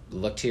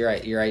look to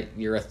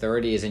your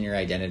authority is in your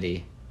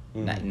identity,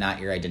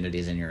 not your identity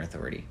is in your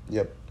authority.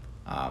 Yep.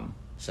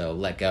 So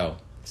let go.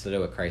 So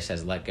do what Christ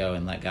says: let go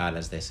and let God,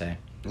 as they say.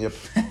 Yep.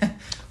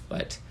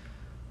 But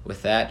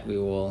with that, we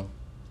will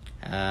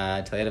tell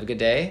you to have a good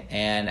day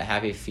and a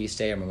happy feast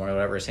day or memorial,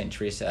 whatever, St.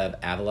 Teresa of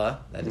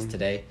Avila. That is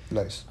today.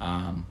 Nice.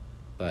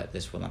 But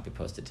this will not be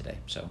posted today.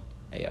 So,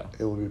 ayo.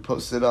 It will be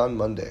posted on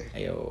Monday.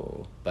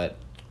 Ayo. But,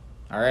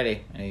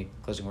 alrighty. Any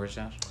closing words,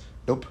 Josh?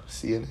 Nope.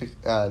 See you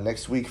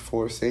next week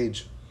for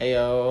Sage.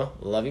 Ayo.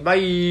 Love you.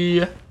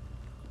 Bye.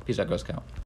 Peace out, Ghost Scout.